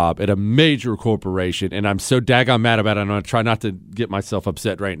their job at a major corporation, and I'm so daggone mad about it, I'm going to try not to get myself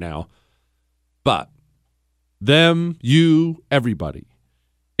upset right now. But them, you, everybody,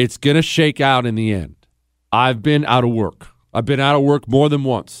 it's going to shake out in the end. I've been out of work. I've been out of work more than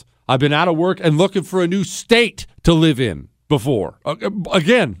once. I've been out of work and looking for a new state to live in before.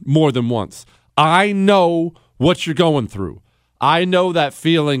 Again, more than once. I know what you're going through. I know that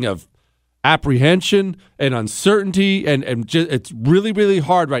feeling of apprehension and uncertainty, and just, it's really, really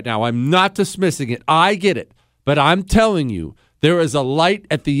hard right now. I'm not dismissing it. I get it. But I'm telling you, there is a light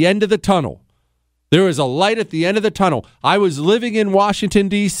at the end of the tunnel. There is a light at the end of the tunnel. I was living in Washington,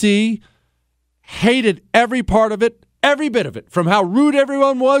 D.C., hated every part of it, every bit of it, from how rude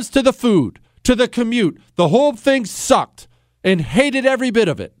everyone was to the food, to the commute. The whole thing sucked and hated every bit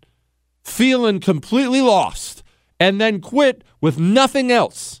of it. Feeling completely lost, and then quit with nothing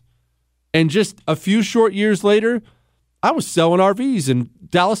else. And just a few short years later, I was selling RVs in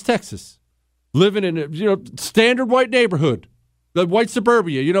Dallas, Texas, living in a standard white neighborhood, the white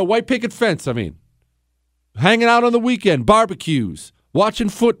suburbia, white picket fence, hanging out on the weekend, barbecues, watching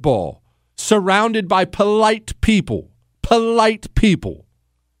football, surrounded by polite people. Polite people.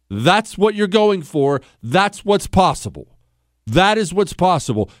 That's what you're going for. That's what's possible. That is what's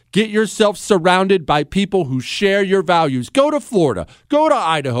possible. Get yourself surrounded by people who share your values. Go to Florida. Go to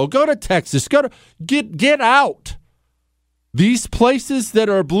Idaho. Go to Texas. Get out. These places that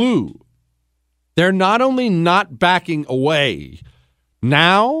are blue, they're not only not backing away.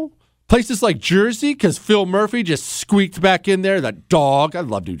 Now, places like Jersey, because Phil Murphy just squeaked back in there, that dog. I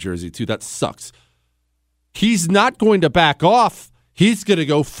love New Jersey, too. That sucks. He's not going to back off. He's going to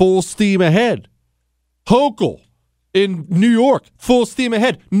go full steam ahead. Hochul in New York, full steam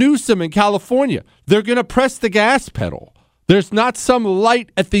ahead. Newsom in California, they're going to press the gas pedal. There's not some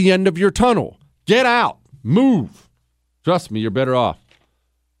light at the end of your tunnel. Get out. Move. Trust me, you're better off.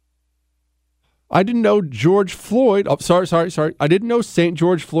 I didn't know George Floyd. Oh, sorry. I didn't know St.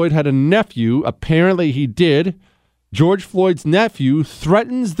 George Floyd had a nephew. Apparently he did. George Floyd's nephew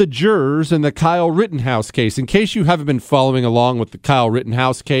threatens the jurors in the Kyle Rittenhouse case. In case you haven't been following along with the Kyle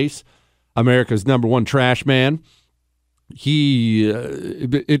Rittenhouse case, America's #1 trash man,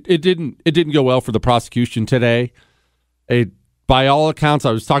 it didn't go well for the prosecution today. By all accounts,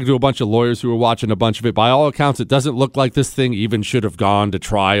 I was talking to a bunch of lawyers who were watching a bunch of it. By all accounts, it doesn't look like this thing even should have gone to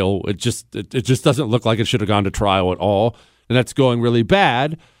trial. It just doesn't look like it should have gone to trial at all, and that's going really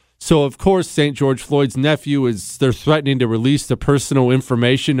bad. So, of course, St. George Floyd's nephew they're threatening to release the personal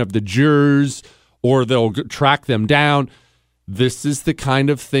information of the jurors, or they'll track them down. This is the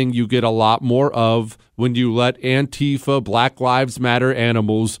kind of thing you get a lot more of when you let Antifa, Black Lives Matter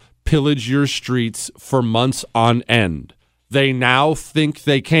animals pillage your streets for months on end. They now think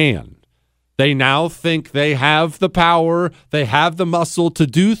they can. They now think they have the power, they have the muscle to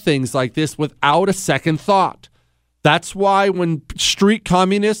do things like this without a second thought. That's why when street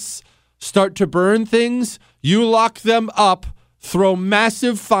communists start to burn things, you lock them up, throw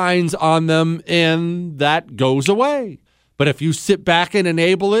massive fines on them, and that goes away. But if you sit back and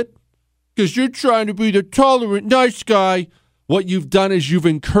enable it, because you're trying to be the tolerant, nice guy, what you've done is you've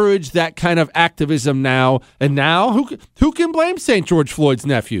encouraged that kind of activism now. And now, who can blame St. George Floyd's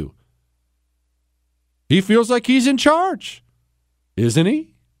nephew? He feels like he's in charge, isn't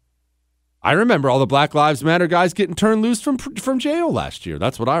he? I remember all the Black Lives Matter guys getting turned loose from jail last year.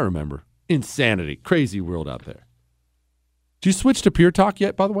 That's what I remember. Insanity. Crazy world out there. Did you switch to Pure Talk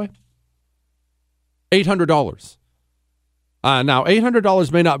yet, by the way? $800. Now,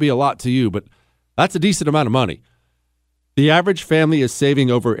 $800 may not be a lot to you, but that's a decent amount of money. The average family is saving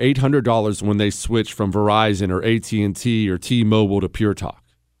over $800 when they switch from Verizon or AT&T or T-Mobile to Pure Talk.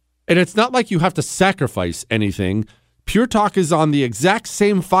 And it's not like you have to sacrifice anything. Pure Talk is on the exact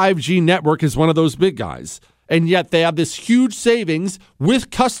same 5G network as one of those big guys. And yet they have this huge savings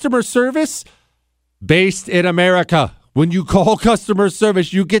with customer service based in America. When you call customer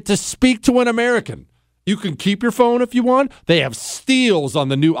service, you get to speak to an American. You can keep your phone if you want. They have steals on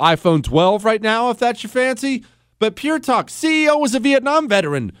the new iPhone 12 right now, if that's your fancy. But Pure Talk, CEO was a Vietnam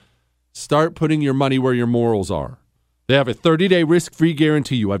veteran. Start putting your money where your morals are. They have a 30-day risk-free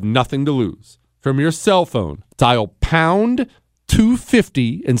guarantee. You have nothing to lose. From your cell phone, dial pound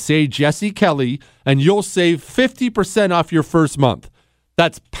 250 and say Jesse Kelly, and you'll save 50% off your first month.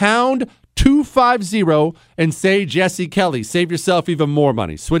 That's pound 250 and say Jesse Kelly. Save yourself even more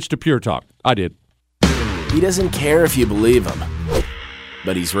money. Switch to Pure Talk. I did. He doesn't care if you believe him,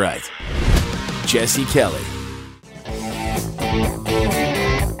 but he's right. Jesse Kelly.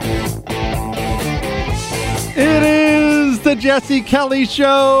 It is the Jesse Kelly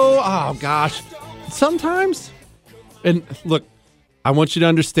Show. Oh, gosh. Sometimes, and look, I want you to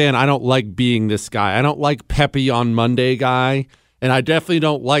understand, I don't like being this guy. I don't like Peppy on Monday guy. And I definitely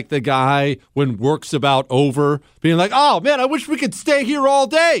don't like the guy when work's about over being like, oh, man, I wish we could stay here all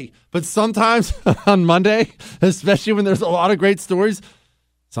day. But sometimes on Monday, especially when there's a lot of great stories,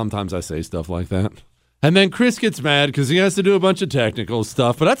 sometimes I say stuff like that. And then Chris gets mad because he has to do a bunch of technical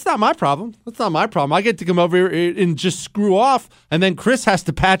stuff. But that's not my problem. That's not my problem. I get to come over here and just screw off, and then Chris has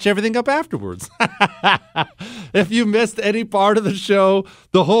to patch everything up afterwards. If you missed any part of the show,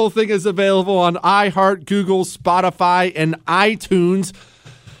 the whole thing is available on iHeart, Google, Spotify, and iTunes.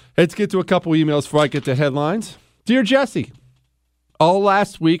 Let's get to a couple emails before I get to headlines. Dear Jesse, all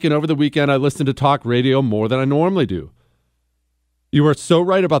last week and over the weekend, I listened to talk radio more than I normally do. You are so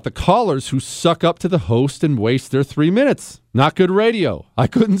right about the callers who suck up to the host and waste their 3 minutes. Not good radio. I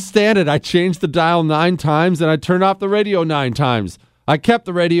couldn't stand it. I changed the dial 9 times and I turned off the radio 9 times. I kept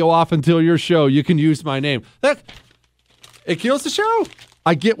the radio off until your show. You can use my name. It kills the show.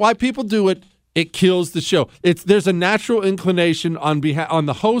 I get why people do it. It kills the show. There's a natural inclination on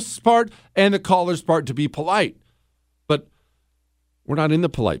the host's part and the caller's part to be polite. But we're not in the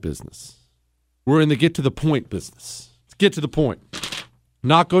polite business. We're in the get to the point business. Let's get to the point.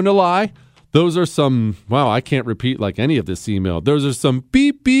 Not going to lie, those are some, wow, I can't repeat like any of this email. Those are some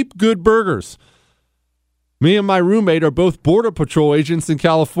beep, beep good burgers. Me and my roommate are both Border Patrol agents in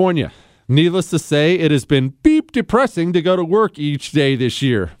California. Needless to say, it has been beep depressing to go to work each day this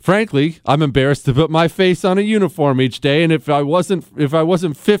year. Frankly, I'm embarrassed to put my face on a uniform each day, and if I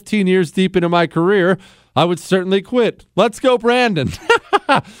wasn't 15 years deep into my career, I would certainly quit. Let's go, Brandon.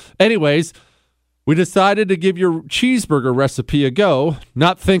 Anyways, we decided to give your cheeseburger recipe a go,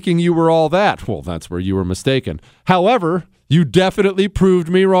 not thinking you were all that. Well, that's where you were mistaken. However, you definitely proved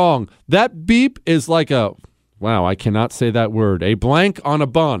me wrong. That beep is like a, wow, I cannot say that word, a blank on a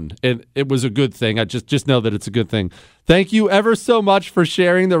bun. It was a good thing. I just know that it's a good thing. Thank you ever so much for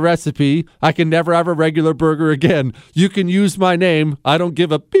sharing the recipe. I can never have a regular burger again. You can use my name. I don't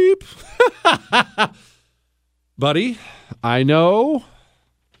give a beep. Buddy, I know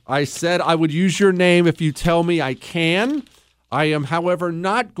I said I would use your name if you tell me I can. I am, however,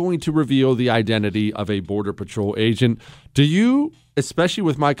 not going to reveal the identity of a Border Patrol agent. Do you, especially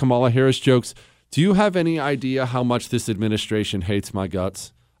with my Kamala Harris jokes, do you have any idea how much this administration hates my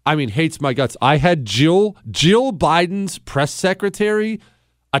guts? I mean, hates my guts. I had Jill Biden's press secretary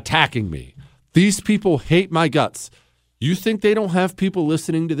attacking me. These people hate my guts. You think they don't have people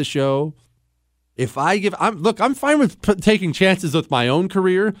listening to the show? I'm fine with taking chances with my own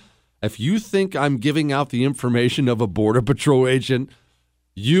career. If you think I'm giving out the information of a Border Patrol agent,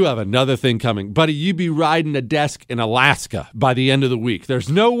 you have another thing coming. Buddy, you'd be riding a desk in Alaska by the end of the week. There's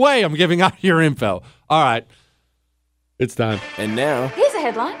no way I'm giving out your info. All right. It's time. And now, Here's a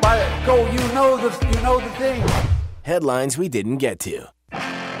headline. Go, you know the thing. headlines we didn't get to.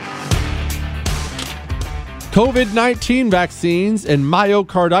 COVID-19 vaccines and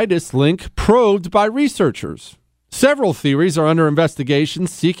myocarditis link probed by researchers. Several theories are under investigation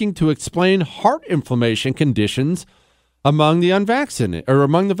seeking to explain heart inflammation conditions among the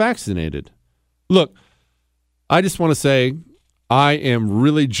vaccinated. Look, I just want to say I am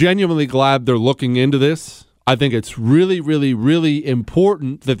really genuinely glad they're looking into this. I think it's really, really, really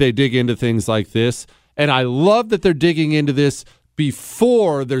important that they dig into things like this. And I love that they're digging into this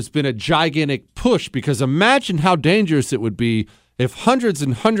before there's been a gigantic push, because imagine how dangerous it would be If hundreds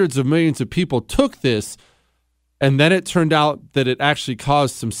and hundreds of millions of people took this and then it turned out that it actually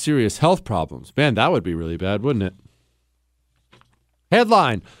caused some serious health problems, man, that would be really bad, wouldn't it?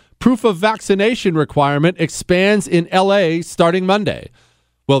 Headline, proof of vaccination requirement expands in L.A. starting Monday.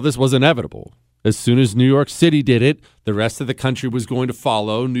 Well, this was inevitable. As soon as New York City did it, the rest of the country was going to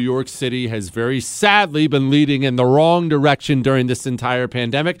follow. New York City has very sadly been leading in the wrong direction during this entire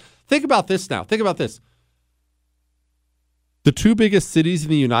pandemic. Think about this now. Think about this. The two biggest cities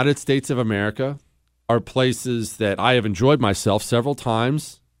in the United States of America are places that I have enjoyed myself several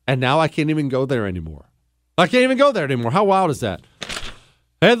times, and now I can't even go there anymore. I can't even go there anymore. How wild is that?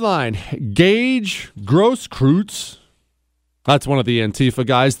 Headline, Gage Grosskreutz. That's one of the Antifa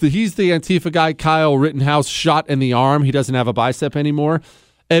guys. He's the Antifa guy Kyle Rittenhouse shot in the arm. He doesn't have a bicep anymore.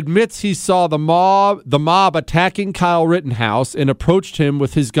 Admits he saw the mob attacking Kyle Rittenhouse and approached him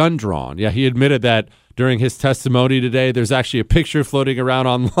with his gun drawn. Yeah, he admitted that during his testimony today. There's actually a picture floating around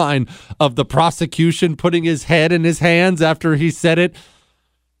online of the prosecution putting his head in his hands after he said it.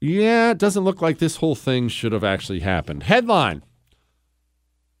 Yeah, it doesn't look like this whole thing should have actually happened. Headline,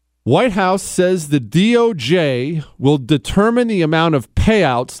 White House says the DOJ will determine the amount of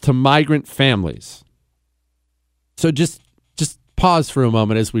payouts to migrant families. So just pause for a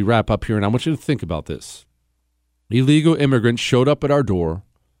moment as we wrap up here, and I want you to think about this. Illegal immigrants showed up at our door.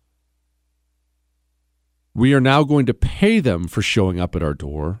 We are now going to pay them for showing up at our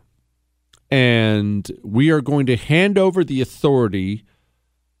door, and we are going to hand over the authority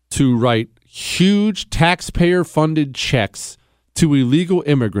to write huge taxpayer-funded checks to illegal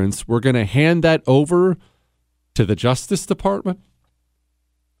immigrants. We're going to hand that over to the Justice Department.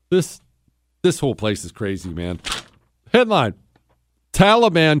 This whole place is crazy, man. Headline,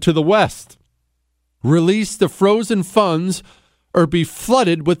 Taliban to the West. Release the frozen funds or be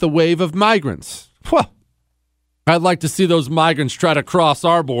flooded with a wave of migrants. Well, I'd like to see those migrants try to cross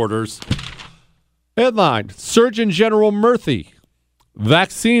our borders. Headline, Surgeon General Murthy.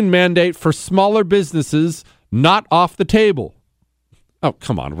 Vaccine mandate for smaller businesses not off the table. Oh,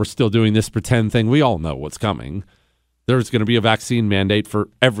 come on. We're still doing this pretend thing. We all know what's coming. There's going to be a vaccine mandate for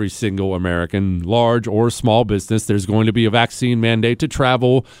every single American, large or small business. There's going to be a vaccine mandate to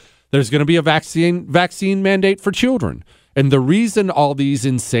travel. There's going to be a vaccine mandate for children. And the reason all these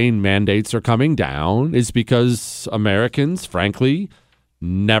insane mandates are coming down is because Americans, frankly,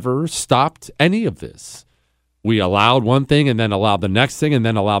 never stopped any of this. We allowed one thing and then allowed the next thing and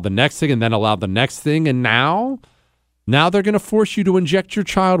then allowed the next thing and then allowed the next thing. And now they're going to force you to inject your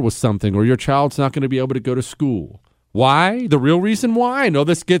child with something, or your child's not going to be able to go to school. Why? The real reason why? I know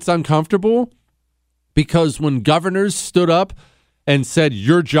this gets uncomfortable, because when governors stood up and said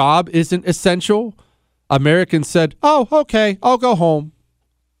your job isn't essential, Americans said, oh, okay, I'll go home.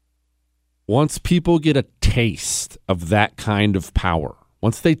 Once people get a taste of that kind of power,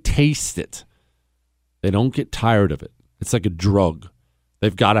 once they taste it, they don't get tired of it. It's like a drug.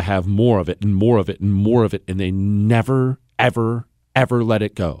 They've got to have more of it and more of it and more of it, and they never, ever, ever let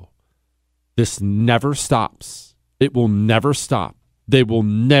it go. This never stops. It will never stop. They will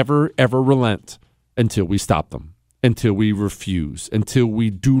never, ever relent until we stop them, until we refuse, until we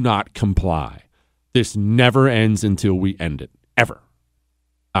do not comply. This never ends until we end it, ever.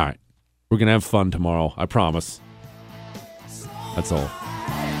 All right. We're going to have fun tomorrow, I promise. That's all.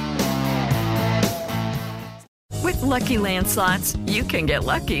 With Lucky Land Slots, you can get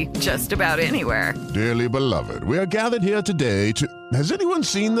lucky just about anywhere. Dearly beloved, we are gathered here today to... Has anyone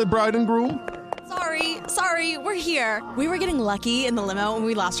seen the bride and groom? Sorry, we're here. We were getting lucky in the limo and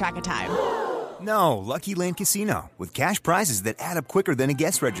we lost track of time. No, Lucky Land Casino, with cash prizes that add up quicker than a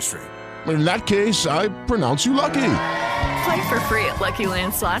guest registry. In that case, I pronounce you lucky. Play for free at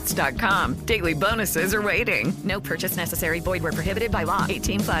LuckyLandSlots.com. Daily bonuses are waiting. No purchase necessary. Void where prohibited by law.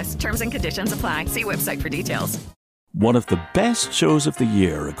 18+. Terms and conditions apply. See website for details. One of the best shows of the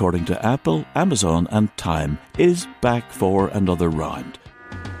year, according to Apple, Amazon, and Time, is back for another round.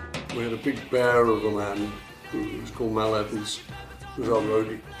 We had a big bear of a man who was called Mal Evans, who was our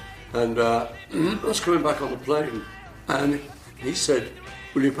roadie. And I was coming back on the plane, and he said,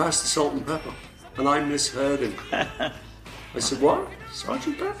 "Will you pass the salt and pepper?" And I misheard him. I said, "What?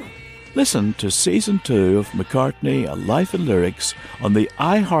 Sergeant Pepper?" Listen to Season 2 of McCartney, A Life in Lyrics on the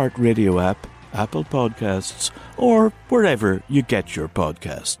iHeartRadio app, Apple Podcasts, or wherever you get your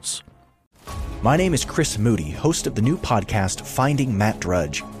podcasts. My name is Chris Moody, host of the new podcast, Finding Matt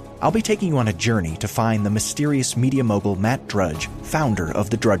Drudge. I'll be taking you on a journey to find the mysterious media mogul Matt Drudge, founder of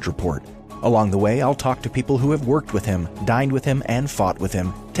The Drudge Report. Along the way, I'll talk to people who have worked with him, dined with him, and fought with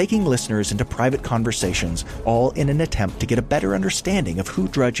him, taking listeners into private conversations, all in an attempt to get a better understanding of who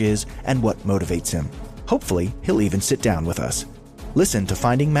Drudge is and what motivates him. Hopefully, he'll even sit down with us. Listen to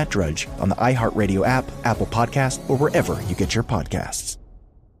Finding Matt Drudge on the iHeartRadio app, Apple Podcast, or wherever you get your podcasts.